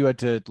that something you had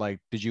to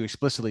did you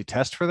explicitly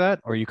test for that?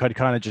 Or you could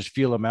kind of just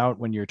feel them out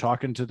when you're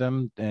talking to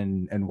them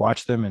and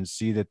watch them and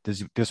see that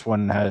this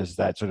one has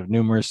that sort of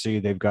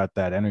numeracy, they've got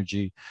that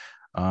energy?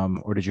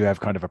 Or did you have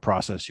kind of a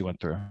process you went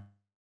through?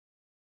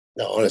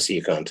 No, honestly,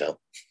 you can't tell.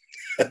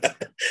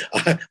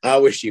 I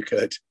wish you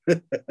could.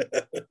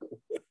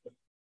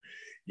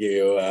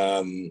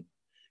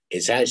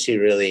 It's actually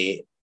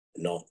really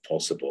not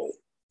possible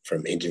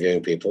from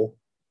interviewing people,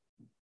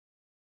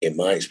 in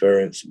my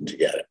experience, to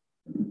get it.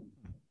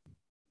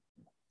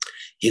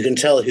 You can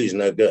tell who's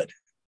no good.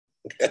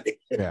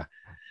 Yeah.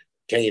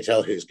 Can you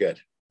tell who's good?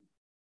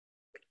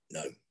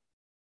 No.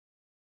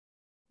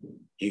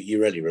 You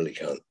really, really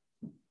can't.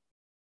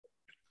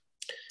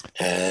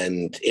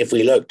 And if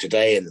we look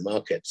today in the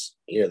markets,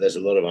 there's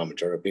a lot of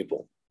Armatura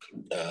people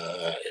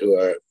who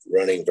are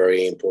running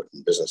very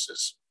important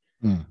businesses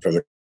from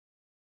it.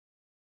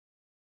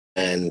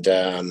 And,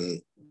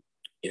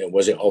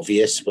 was it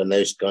obvious when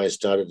those guys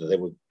started that they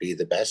would be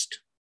the best?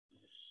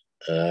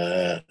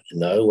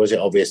 No. Was it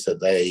obvious that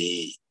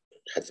they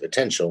had the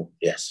potential?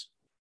 Yes.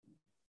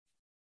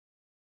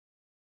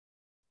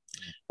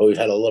 But we've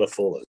had a lot of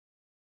fallers.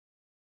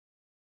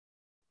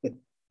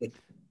 You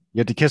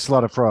had to kiss a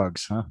lot of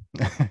frogs, huh?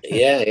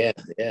 Yeah.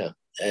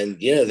 And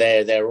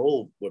they're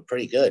all were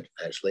pretty good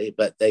actually,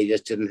 but they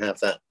just didn't have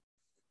that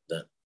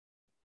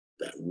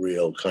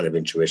real kind of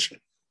intuition.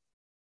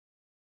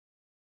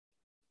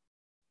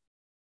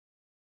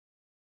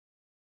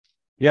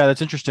 Yeah,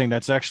 that's interesting.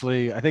 That's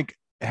actually, I think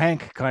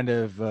Hank kind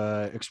of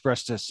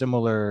expressed a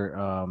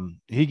similar.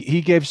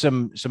 He gave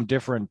some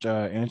different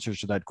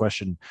answers to that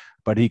question,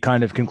 but he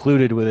kind of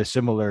concluded with a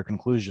similar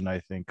conclusion, I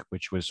think,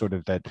 which was sort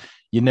of that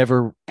you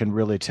never can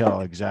really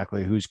tell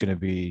exactly who's going to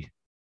be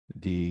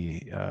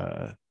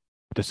the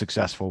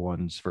successful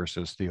ones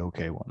versus the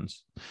okay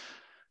ones.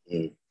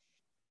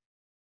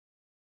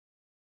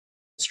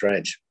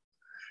 Strange,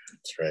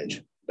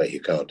 but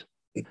you can't.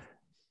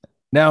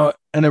 Now,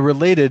 on a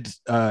related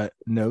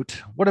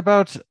note, what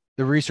about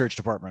the research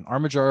department?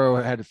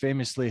 Armajaro had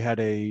famously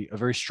had a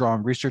very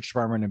strong research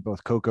department in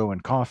both cocoa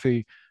and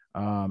coffee,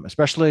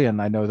 especially,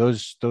 and I know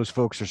those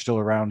folks are still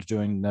around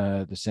doing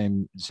the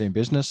same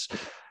business.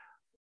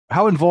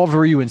 How involved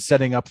were you in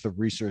setting up the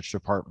research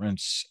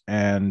departments,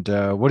 and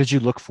what did you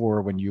look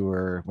for when you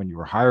were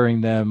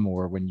hiring them,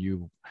 or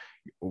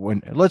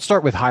let's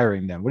start with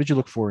hiring them. What did you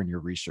look for in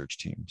your research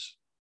teams?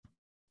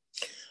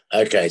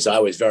 Okay, so I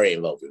was very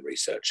involved with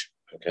research.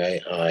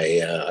 Okay,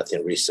 I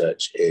think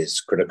research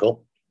is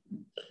critical,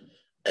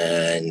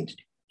 and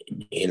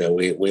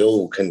we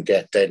all can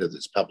get data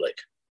that's public,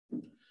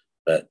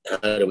 but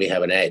how do we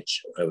have an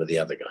edge over the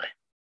other guy?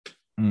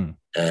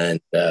 And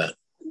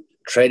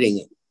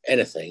trading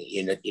anything,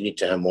 you need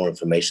to have more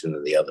information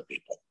than the other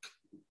people,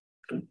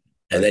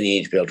 and then you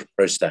need to be able to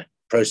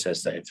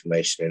process that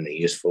information in a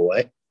useful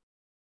way,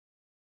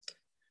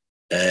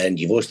 and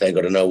you've also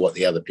got to know what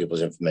the other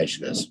people's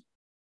information is.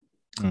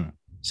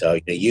 So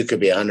you could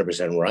be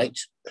 100% right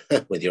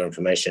with your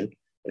information.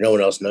 If no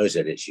one else knows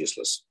it, it's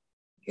useless.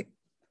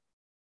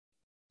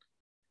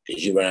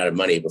 Because you run out of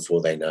money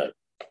before they know.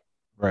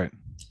 Right.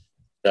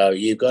 So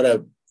you've got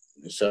to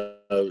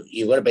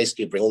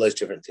basically bring all those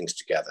different things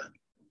together.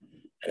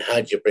 And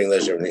how do you bring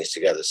those different things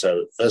together?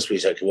 So first we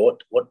said, okay,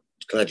 what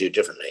can I do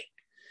differently?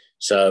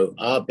 So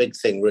our big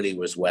thing really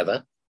was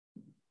weather,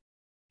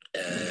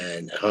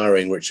 and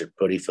hiring Richard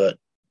Puddifoot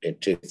in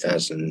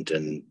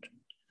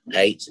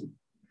 2008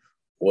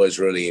 was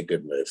really a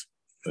good move.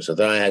 So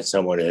then I had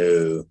someone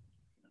who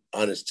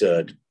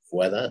understood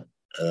weather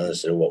and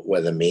understood what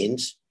weather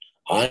means.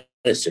 I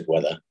understood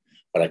weather,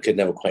 but I could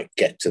never quite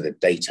get to the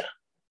data.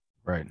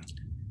 Right.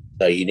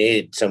 So you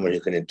need someone who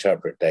can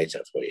interpret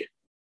data for you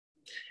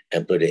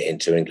and put it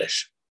into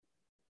English.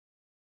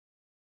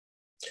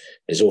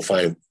 It's all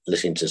fine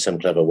listening to some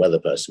clever weather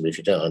person, but if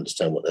you don't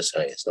understand what they're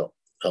saying, it's not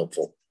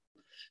helpful.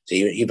 So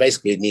you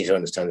basically need to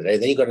understand the data.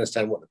 Then you've got to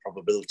understand what the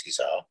probabilities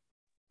are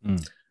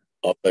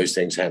of those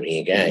things happening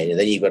again. And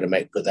then you've got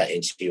to put that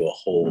into your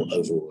whole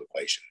overall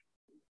equation.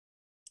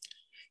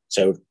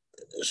 So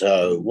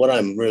what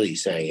I'm really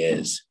saying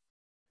is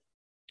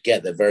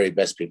get the very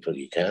best people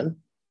you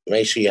can.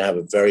 Make sure you have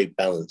a very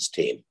balanced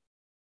team.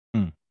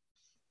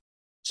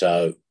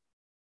 So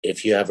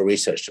if you have a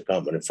research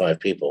department of 5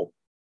 people,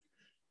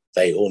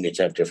 they all need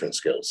to have different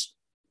skills.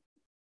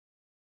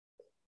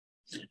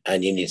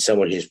 And you need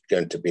someone who's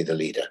going to be the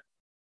leader.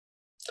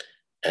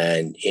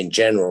 And in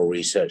general,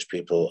 research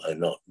people are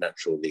not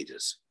natural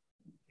leaders.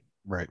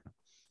 Right.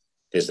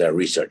 Because they're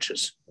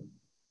researchers.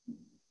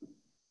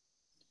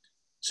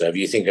 So if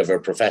you think of a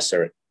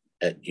professor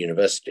at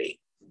university,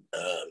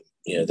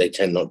 they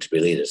tend not to be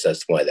leaders.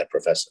 That's why they're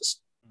professors.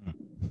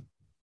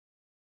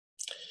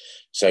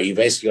 So you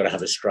basically got to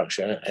have a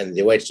structure. And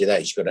the way to do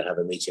that is you've got to have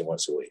a meeting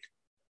once a week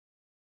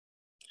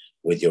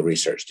with your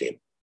research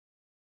team.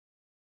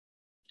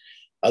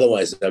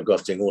 Otherwise, they'll go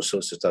off doing all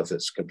sorts of stuff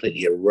that's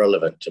completely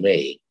irrelevant to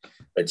me,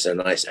 but it's a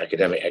nice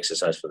academic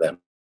exercise for them.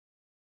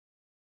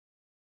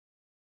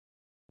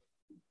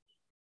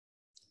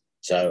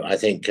 So I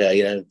think,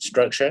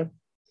 structure,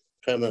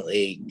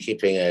 permanently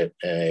keeping an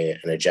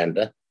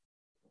agenda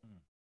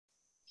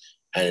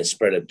and a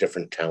spread of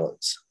different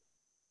talents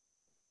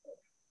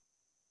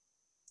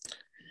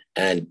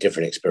and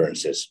different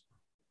experiences.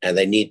 And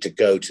they need to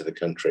go to the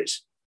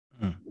countries.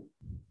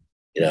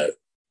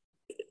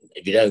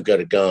 If you don't go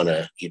to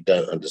Ghana, you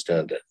don't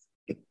understand it.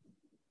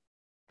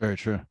 Very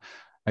true.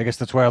 I guess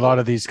that's why a lot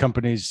of these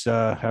companies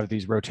have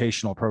these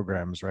rotational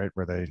programs, right,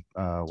 where they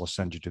will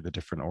send you to the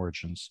different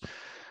origins.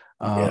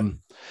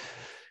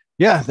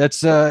 Yeah,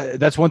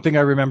 that's one thing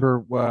I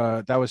remember.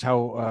 That was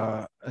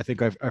how I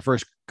think I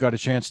first got a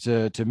chance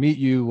to meet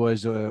you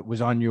was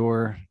on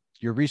your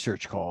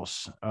research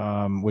calls,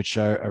 which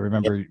I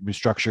remember was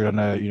structured on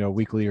a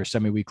weekly or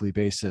semi-weekly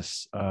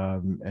basis,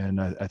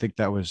 and I think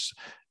that was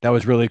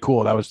really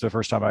cool. That was the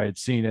first time I had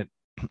seen it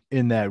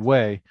in that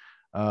way.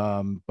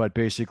 But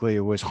basically,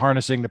 it was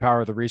harnessing the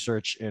power of the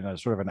research in a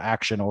sort of an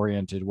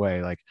action-oriented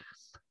way, like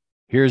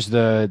here's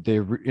the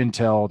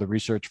intel, the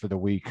research for the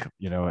week,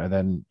 and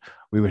then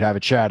we would have a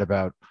chat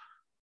about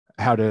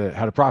how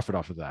to profit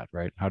off of that,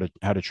 right? How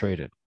to trade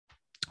it.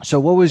 So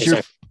what was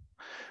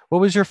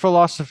your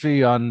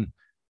philosophy on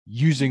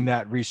using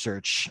that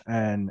research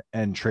and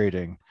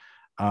trading?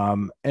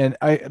 And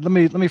let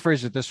me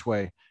phrase it this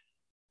way.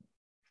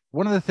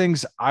 One of the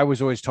things I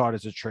was always taught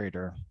as a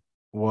trader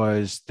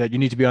was that you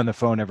need to be on the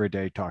phone every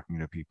day talking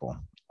to people.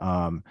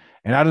 And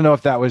I don't know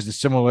if that was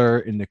similar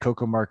in the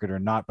cocoa market or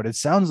not, but it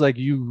sounds like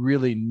you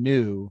really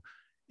knew,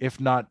 if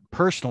not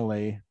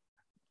personally,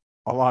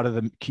 a lot of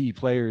the key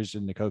players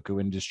in the cocoa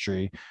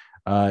industry.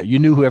 You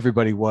knew who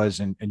everybody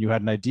was, and you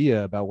had an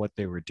idea about what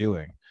they were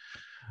doing.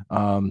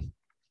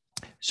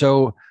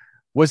 So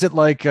was it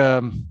like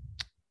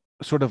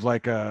sort of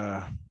like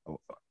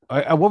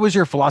what was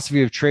your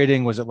philosophy of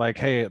trading? Was it like,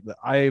 hey,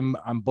 I'm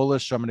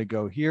bullish, so I'm going to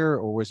go here,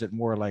 or was it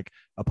more like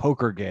a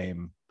poker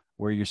game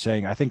where you're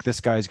saying, I think this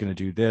guy's going to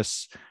do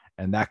this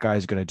and that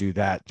guy's going to do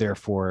that,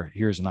 therefore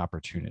here's an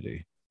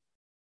opportunity?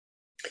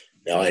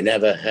 No, I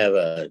never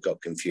ever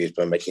got confused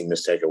by making a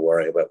mistake or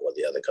worrying about what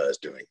the other guy is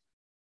doing.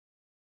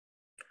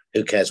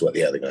 Who cares what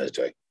the other guy is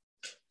doing?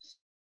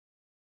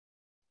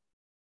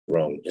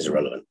 Wrong is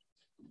irrelevant.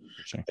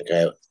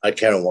 Okay, I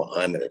care on what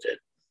I'm going to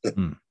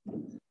do.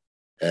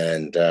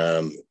 And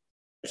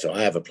so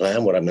I have a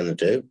plan, what I'm going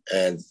to do,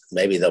 and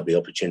maybe there'll be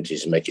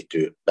opportunities to make it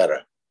do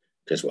better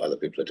because what other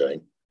people are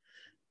doing.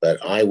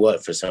 But I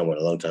worked for someone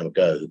a long time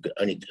ago who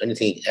only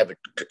thing he ever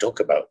could talk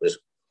about was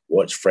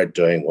what's Fred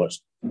doing,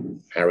 what's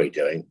Harry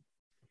doing.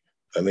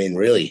 I mean,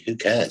 really, who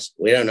cares?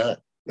 We don't know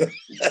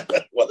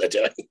what they're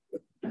doing.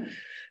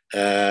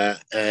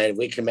 And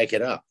we can make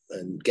it up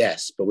and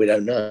guess, but we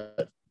don't know.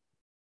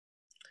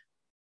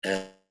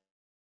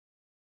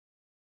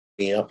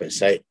 Up and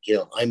say,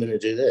 I'm going to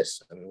do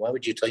this. I mean, why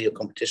would you tell your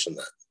competition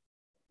that?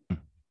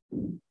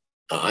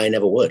 I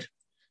never would.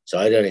 So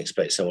I don't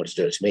expect someone to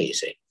do it to me, you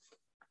see.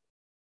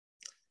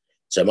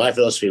 So my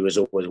philosophy was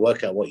always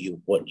work out what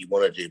you want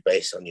to do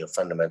based on your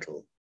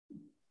fundamental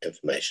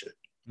information.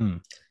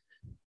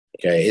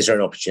 Okay, is there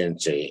an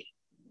opportunity?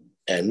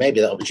 And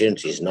maybe that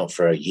opportunity is not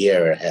for a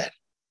year ahead.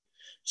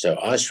 So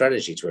our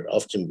strategies would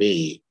often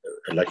be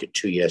like a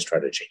 2-year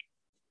strategy.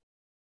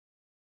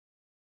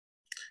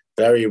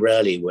 Very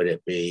rarely would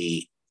it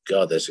be,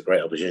 God, there's a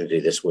great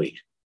opportunity this week.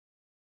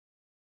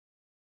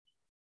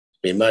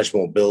 Be much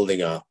more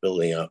building up.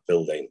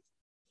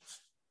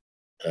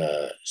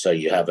 So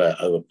you have an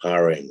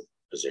overpowering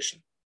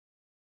position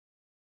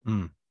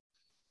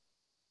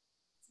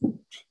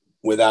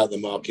without the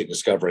market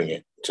discovering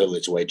it until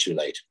it's way too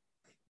late.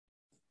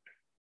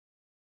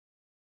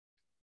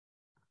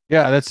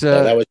 Yeah, that's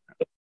so that was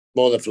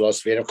more the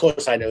philosophy. And of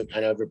course, I know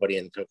everybody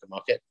in the cocoa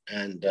market,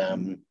 and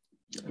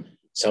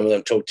some of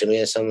them talked to me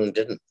and some of them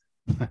didn't.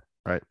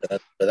 Right.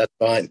 But that's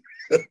fine.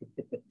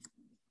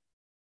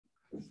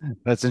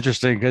 That's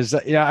interesting because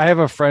I have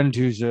a friend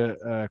who's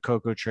a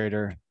cocoa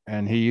trader,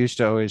 and he used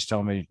to always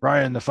tell me,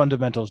 Brian, the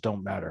fundamentals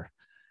don't matter.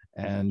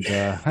 And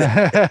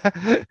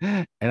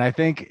and I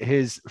think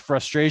his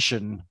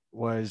frustration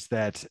was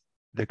that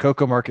the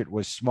cocoa market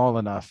was small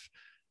enough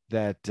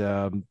that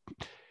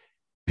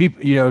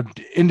people,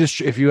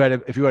 industry, if you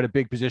had a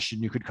big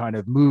position, you could kind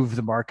of move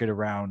the market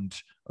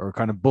around or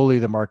kind of bully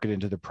the market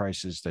into the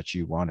prices that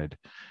you wanted.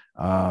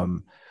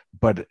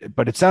 But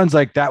it sounds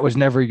like that was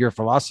never your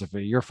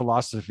philosophy. Your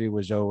philosophy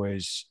was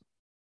always,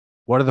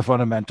 what are the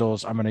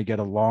fundamentals? I'm going to get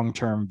a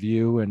long-term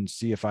view and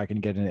see if I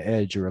can get an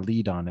edge or a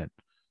lead on it,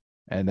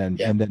 and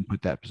then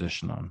put that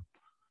position on.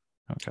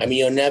 Okay. I mean,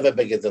 you're never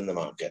bigger than the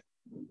market.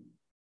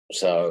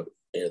 So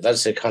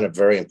that's a kind of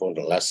very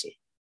important lesson.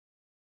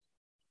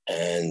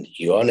 And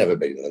you are never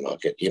bigger than the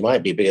market. You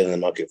might be bigger than the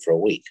market for a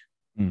week.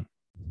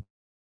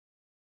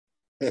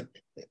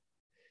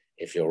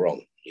 If you're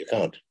wrong, you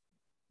can't.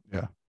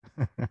 Yeah.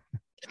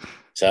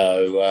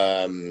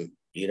 So,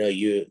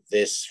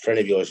 this friend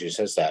of yours who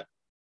says that,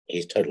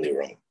 he's totally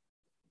wrong.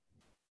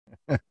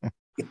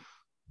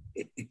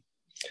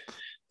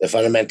 The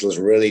fundamentals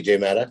really do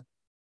matter,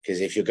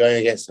 because if you're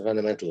going against the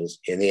fundamentals,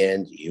 in the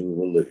end, you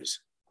will lose.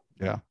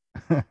 Yeah.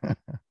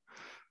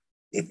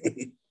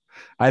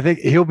 I think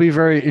he'll be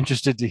very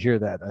interested to hear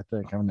that, I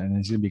think. And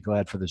he's going to be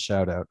glad for the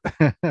shout out.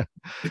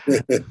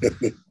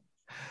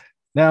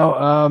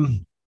 Now,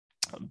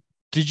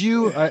 did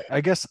you, I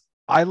guess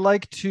I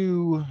like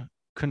to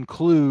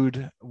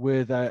conclude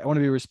with, I want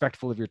to be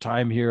respectful of your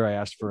time here. I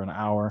asked for an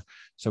hour,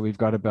 so we've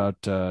got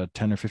about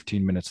 10 or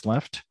 15 minutes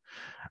left.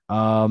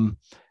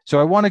 So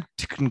I wanted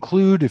to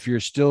conclude, if you're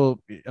still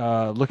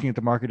looking at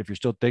the market, if you're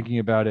still thinking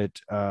about it,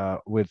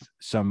 with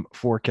some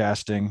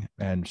forecasting,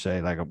 and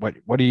say, like,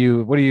 what are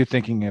you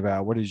thinking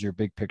about? What is your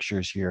big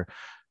pictures here?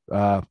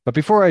 But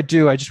before I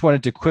do, I just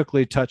wanted to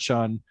quickly touch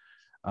on.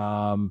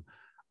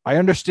 I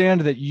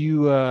understand that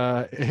you're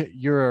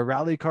a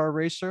rally car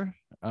racer,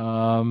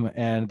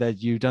 and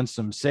that you've done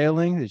some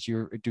sailing, that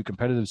you do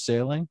competitive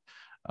sailing,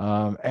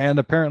 and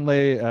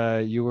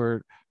apparently you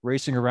were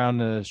racing around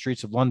the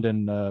streets of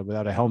London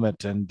without a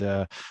helmet and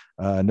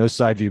no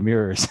side view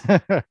mirrors.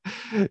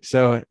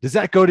 So does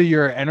that go to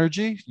your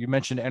energy? You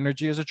mentioned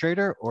energy as a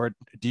trader, or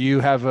do you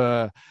have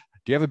a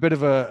bit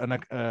of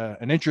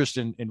an interest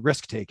in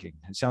risk taking?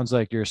 It sounds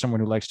like you're someone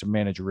who likes to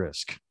manage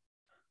risk.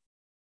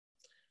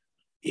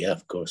 Yeah,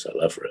 of course, I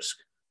love risk.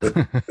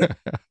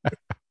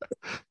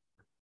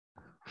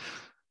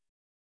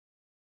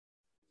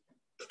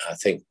 I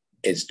think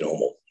it's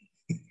normal.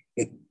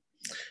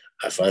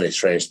 I find it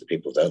strange that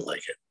people don't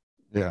like it.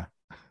 Yeah.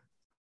 I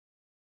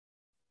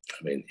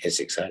mean, it's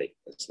exciting.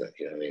 It's not,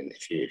 I mean,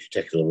 if you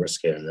take a little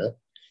risk here and there,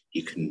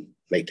 you can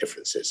make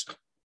differences.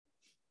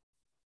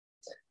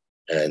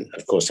 And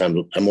of course,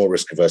 I'm more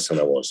risk averse than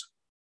I was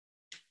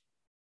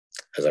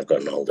as I've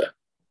gotten older.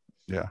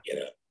 Yeah.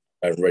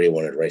 I don't really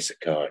want to race a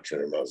car at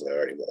 200 miles an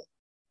hour anymore.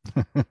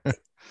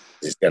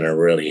 It's going to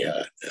really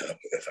hurt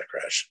if I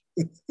crash.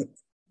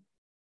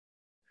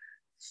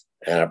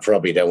 And I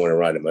probably don't want to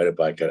ride a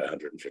motorbike at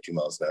 150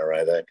 miles an hour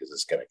either, because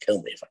it's going to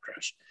kill me if I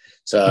crash.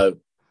 So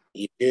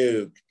you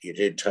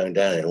do tone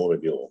down all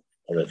of your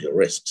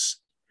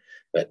risks.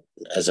 But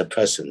as a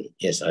person,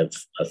 yes, I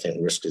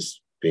think risk has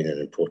been an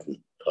important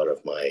part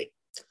of my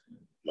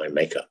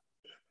makeup.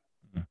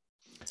 Yeah.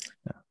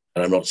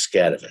 And I'm not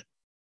scared of it.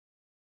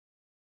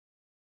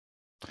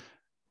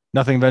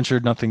 Nothing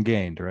ventured, nothing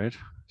gained, right?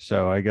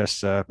 So I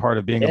guess part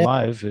of being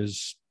alive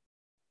is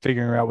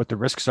figuring out what the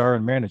risks are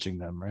and managing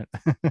them, right?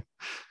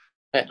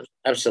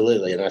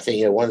 Absolutely. And I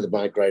think, one of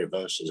my great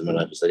advantages in my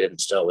life is I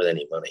didn't start with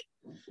any money.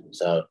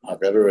 So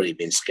I've never really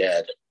been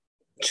scared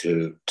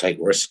to take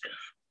risk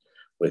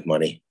with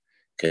money,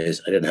 because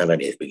I didn't have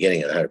any at the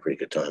beginning and I had a pretty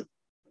good time.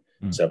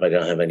 So if I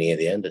don't have any at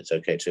the end, it's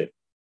okay too.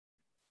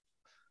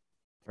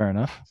 Fair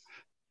enough.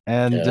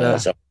 And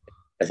so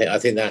I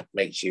think that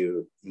makes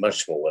you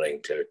much more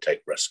willing to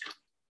take risk.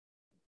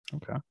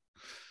 Okay.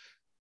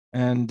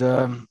 And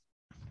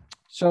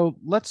so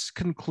let's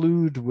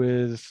conclude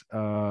with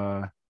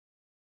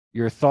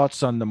your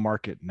thoughts on the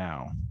market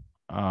now.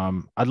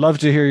 I'd love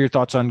to hear your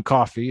thoughts on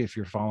coffee, if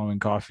you're following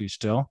coffee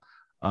still.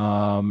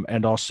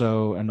 And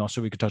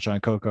also we could touch on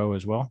cocoa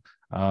as well.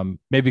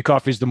 Maybe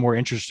coffee is the more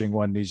interesting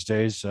one these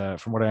days.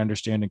 From what I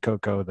understand, in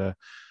cocoa,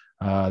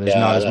 there's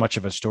not as much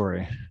of a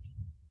story.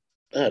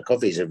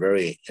 Coffee is a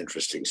very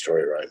interesting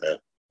story right now,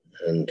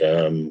 and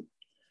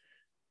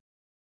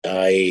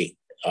I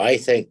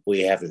think we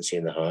haven't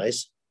seen the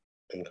highs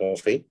in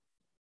coffee.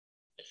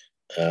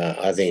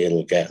 I think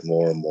it'll get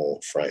more and more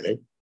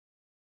frightening.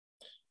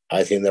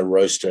 I think the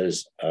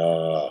roasters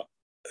are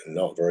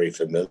not very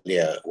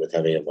familiar with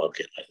having a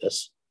market like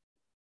this,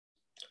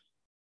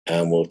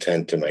 and will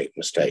tend to make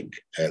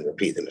mistake and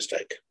repeat the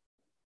mistake.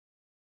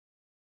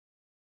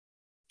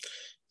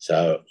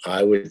 So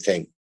I would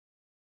think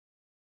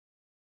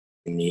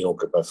New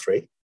York above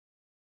 3,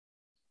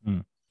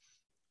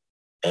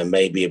 and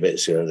maybe a bit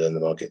sooner than the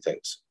market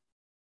thinks.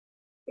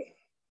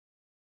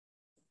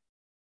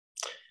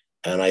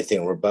 And I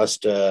think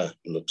Robusta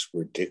looks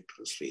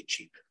ridiculously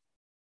cheap.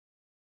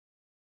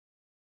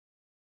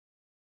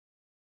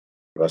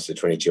 Robusta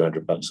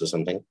 $2,200 or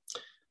something.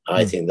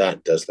 I think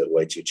that does look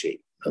way too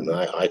cheap. And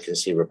I can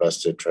see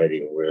Robusta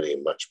trading really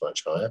much,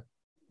 much higher.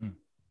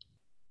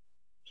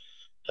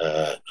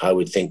 I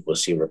would think we'll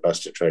see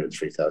Robusta trade at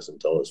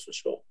 $3,000 for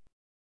sure.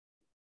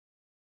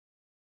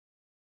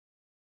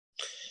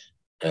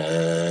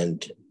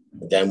 And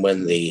then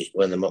when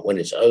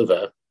it's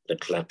over, the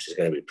collapse is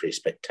going to be pretty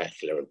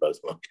spectacular in both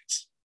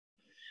markets.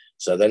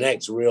 So the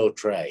next real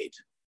trade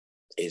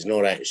is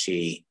not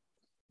actually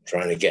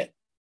trying to get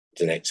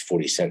the next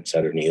 40 cents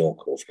out of New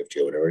York or 50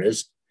 or whatever it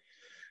is.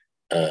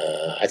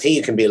 I think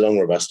you can be a long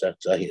Robusta.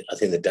 I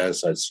think the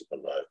downside is super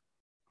low.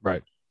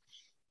 Right.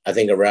 I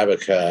think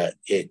Arabica,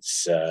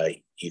 it's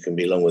you can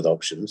be long with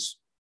options,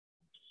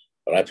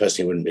 but I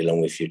personally wouldn't be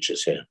long with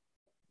futures here.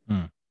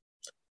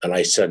 And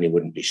I certainly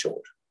wouldn't be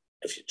short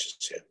the futures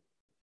here,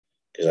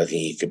 because I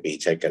think you could be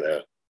taken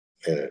out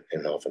in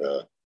half an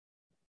hour.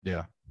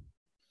 Yeah.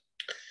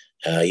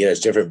 It's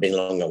different being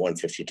long at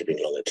 150 to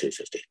being long at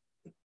 250.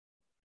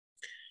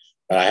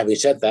 Having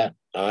said that,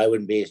 I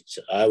would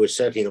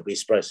certainly not be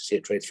surprised to see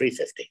it trade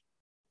 350.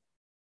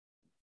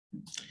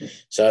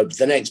 So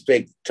the next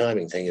big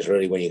timing thing is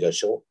really when you go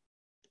short.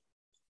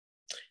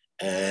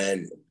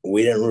 And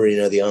we don't really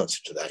know the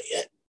answer to that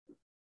yet.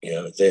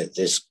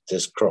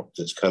 This crop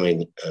that's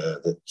coming,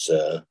 that's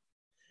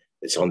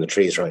on the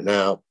trees right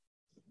now,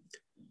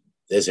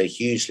 there's a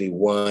hugely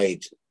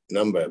wide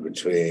number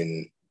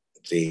between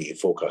the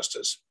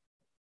forecasters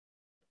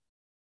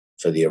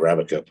for the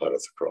Arabica part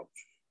of the crop.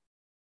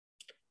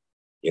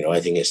 I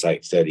think it's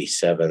like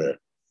 37 or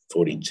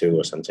 42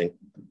 or something.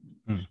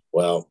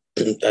 Well,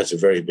 that's a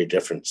very big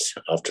difference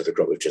after the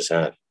crop we've just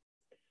had.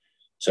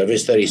 So if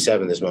it's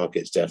 37, this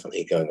market's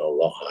definitely going a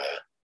lot higher.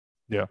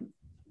 Yeah.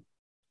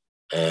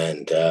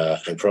 And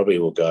probably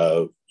will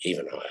go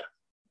even higher.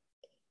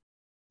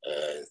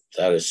 And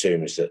that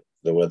assumes that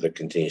the weather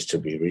continues to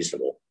be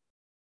reasonable.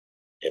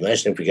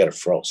 Imagine if we get a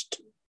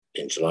frost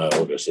in July or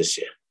August this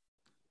year.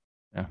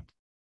 Yeah.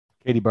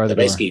 Katie bar the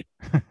basically,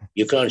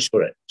 you can't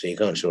short it. So you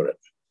can't short it.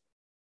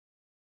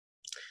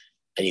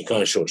 And you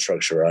can't short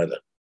structure either.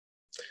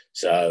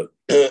 So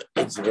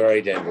it's a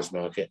very dangerous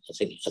market. I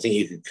think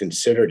you could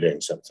consider doing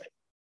something.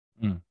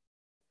 You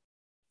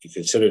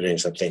consider doing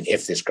something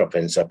if this crop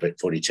ends up at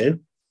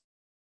 42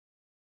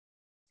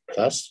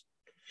 plus,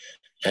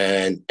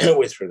 and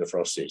we're through the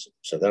frost season.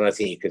 So then I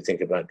think you could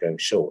think about going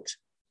short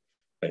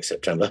next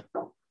September,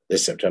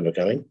 this September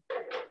coming.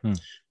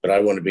 But I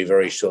want to be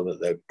very sure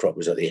that the crop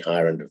was at the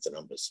higher end of the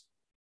numbers.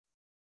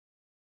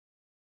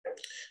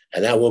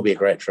 And that will be a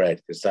great trade,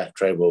 because that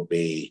trade will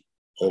be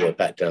all the way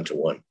back down to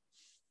 1.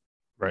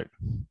 Right.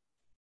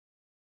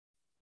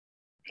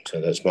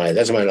 So that's my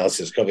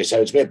analysis of coffee.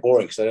 So it's a bit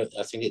boring, because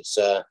I think it's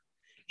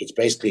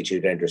basically too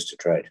dangerous to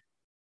trade.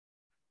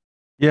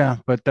 Yeah,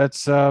 but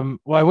that's well,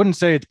 I wouldn't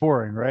say it's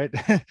boring, right?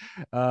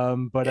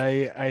 But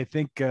I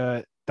think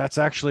that's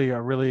actually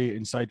a really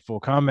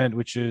insightful comment,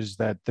 which is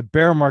that the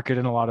bear market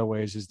in a lot of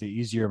ways is the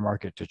easier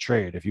market to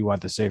trade if you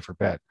want the safer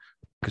bet,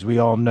 because we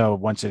all know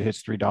once it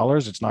hits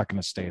 $3, it's not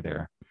going to stay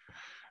there.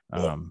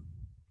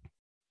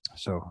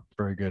 So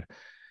very good.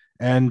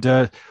 And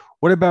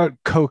what about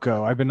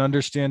cocoa? I've been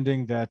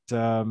understanding that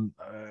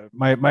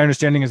my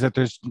understanding is that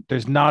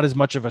there's not as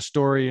much of a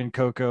story in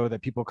cocoa,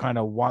 that people kind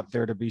of want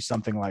there to be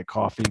something like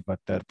coffee, but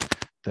that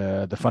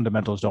the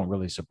fundamentals don't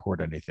really support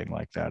anything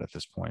like that at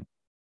this point.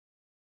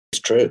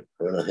 It's true.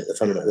 I mean, I think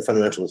the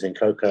fundamentals in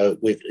cocoa,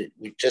 we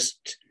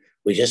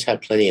just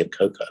have plenty of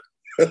cocoa.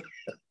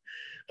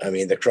 I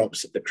mean, the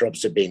crops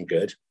have been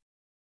good.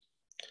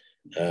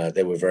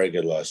 They were very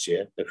good last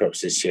year. The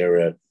crops this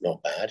year are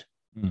not bad.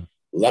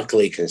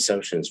 Luckily,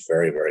 consumption is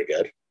very, very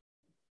good.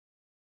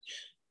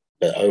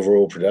 But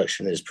overall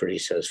production is pretty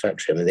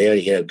satisfactory. I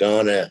mean,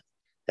 Ghana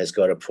has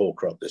got a poor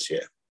crop this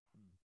year.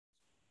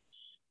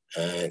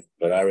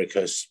 But Ivory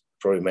Coast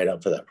probably made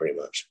up for that pretty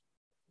much.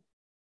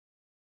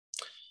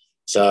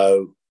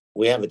 So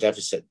we have a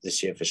deficit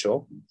this year for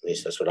sure. At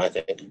least that's what I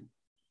think.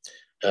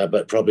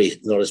 But probably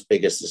not as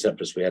big as the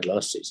surplus we had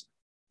last season.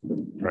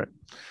 Right.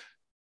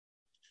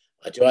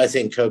 Do I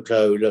think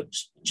cocoa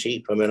looks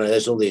cheap? I mean,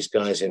 there's all these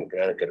guys in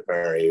Connecticut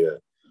apparently who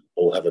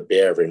all have a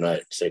beer every night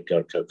and say,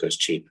 God, cocoa's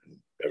cheap and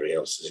everything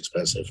else is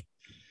expensive.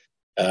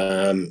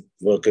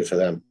 Well, good for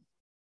them.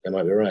 They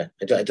might be right.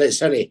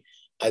 Certainly,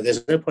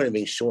 there's no point in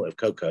being short of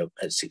cocoa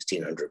at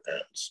 £1,600.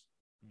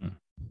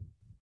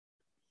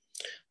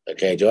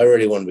 Okay, do I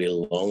really want to be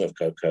long of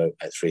cocoa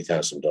at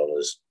 $3,000?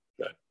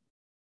 No.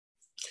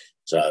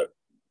 So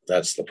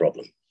that's the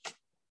problem.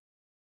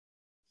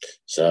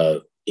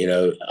 So,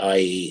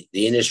 the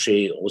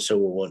industry also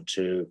will want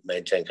to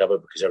maintain cover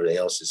because everything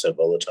else is so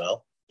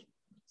volatile.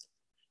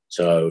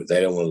 So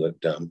they don't want to look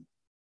dumb.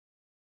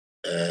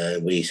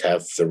 And we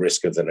have the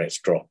risk of the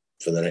next drop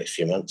for the next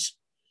few months.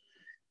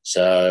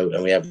 So,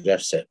 and we have a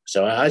deficit.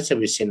 So I'd say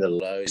we've seen the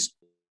lows,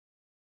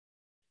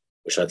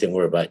 which I think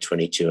were about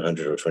 $2,200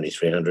 or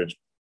 $2,300,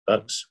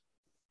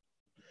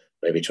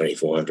 maybe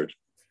 $2,400.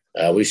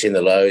 We've seen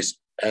the lows,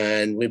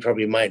 and we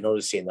probably might not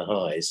have seen the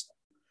highs,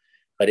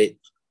 but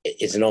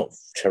it's not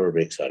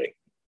terribly exciting.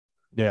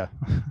 Yeah.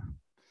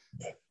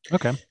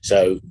 Okay.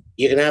 So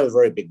you can have a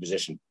very big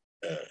position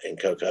in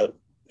cocoa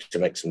to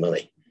make some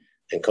money,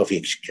 and coffee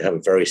you can have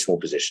a very small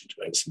position to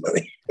make some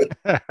money.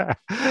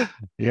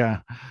 Yeah.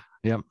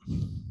 Yep.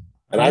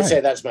 And I'd say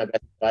that's my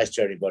best advice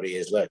to everybody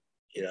is, look,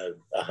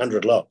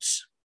 100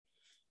 lots,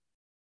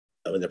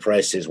 when the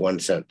price is 1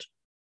 cent,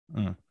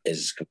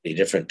 is completely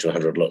different to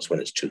 100 lots when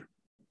it's 2.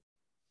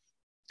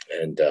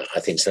 And I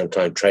think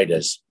sometimes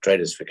traders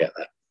forget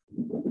that.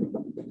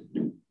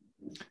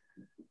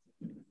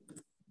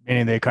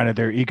 Meaning they kind of,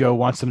 their ego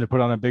wants them to put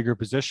on a bigger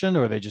position,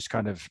 or they just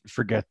kind of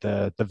forget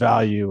the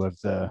value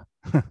of the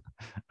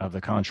of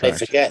the contract.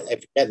 They forget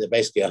that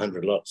basically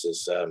 100 lots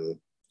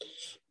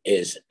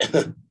is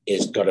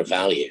got a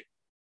value,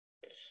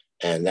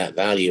 and that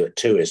value at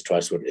 2 is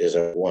twice what it is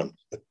at 1.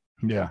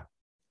 Yeah.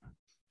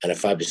 And a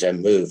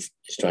 5% move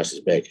is twice as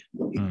big.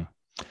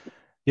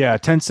 Yeah,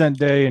 10-cent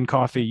day in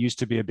coffee used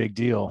to be a big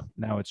deal.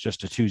 Now it's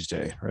just a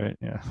Tuesday, right?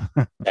 Yeah.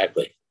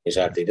 Exactly.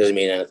 It doesn't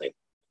mean anything.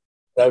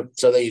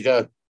 So there you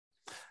go.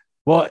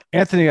 Well,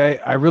 Anthony,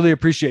 I really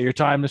appreciate your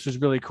time. This was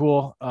really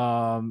cool.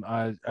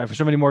 I have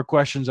so many more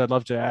questions I'd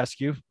love to ask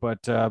you, but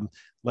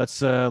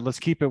let's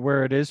keep it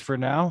where it is for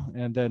now.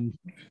 And then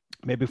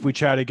maybe if we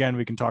chat again,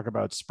 we can talk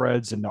about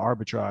spreads and the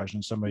arbitrage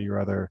and some of your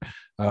other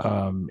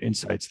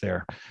insights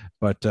there.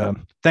 But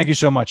thank you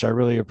so much. I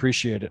really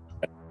appreciate it.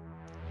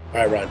 All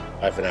right, Ron.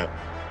 Bye for now.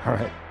 All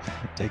right.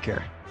 Take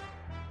care.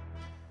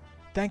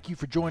 Thank you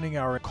for joining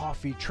our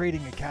Coffee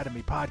Trading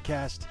Academy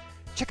podcast.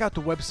 Check out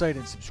the website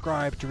and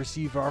subscribe to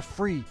receive our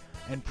free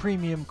and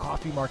premium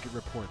coffee market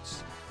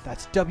reports.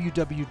 That's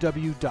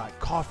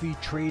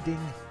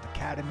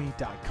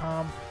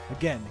www.coffeetradingacademy.com.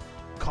 Again,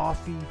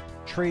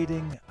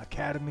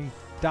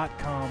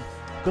 coffeetradingacademy.com.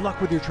 Good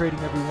luck with your trading,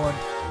 everyone.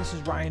 This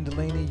is Ryan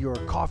Delaney, your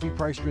coffee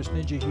price risk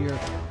ninja here,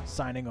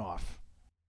 signing off.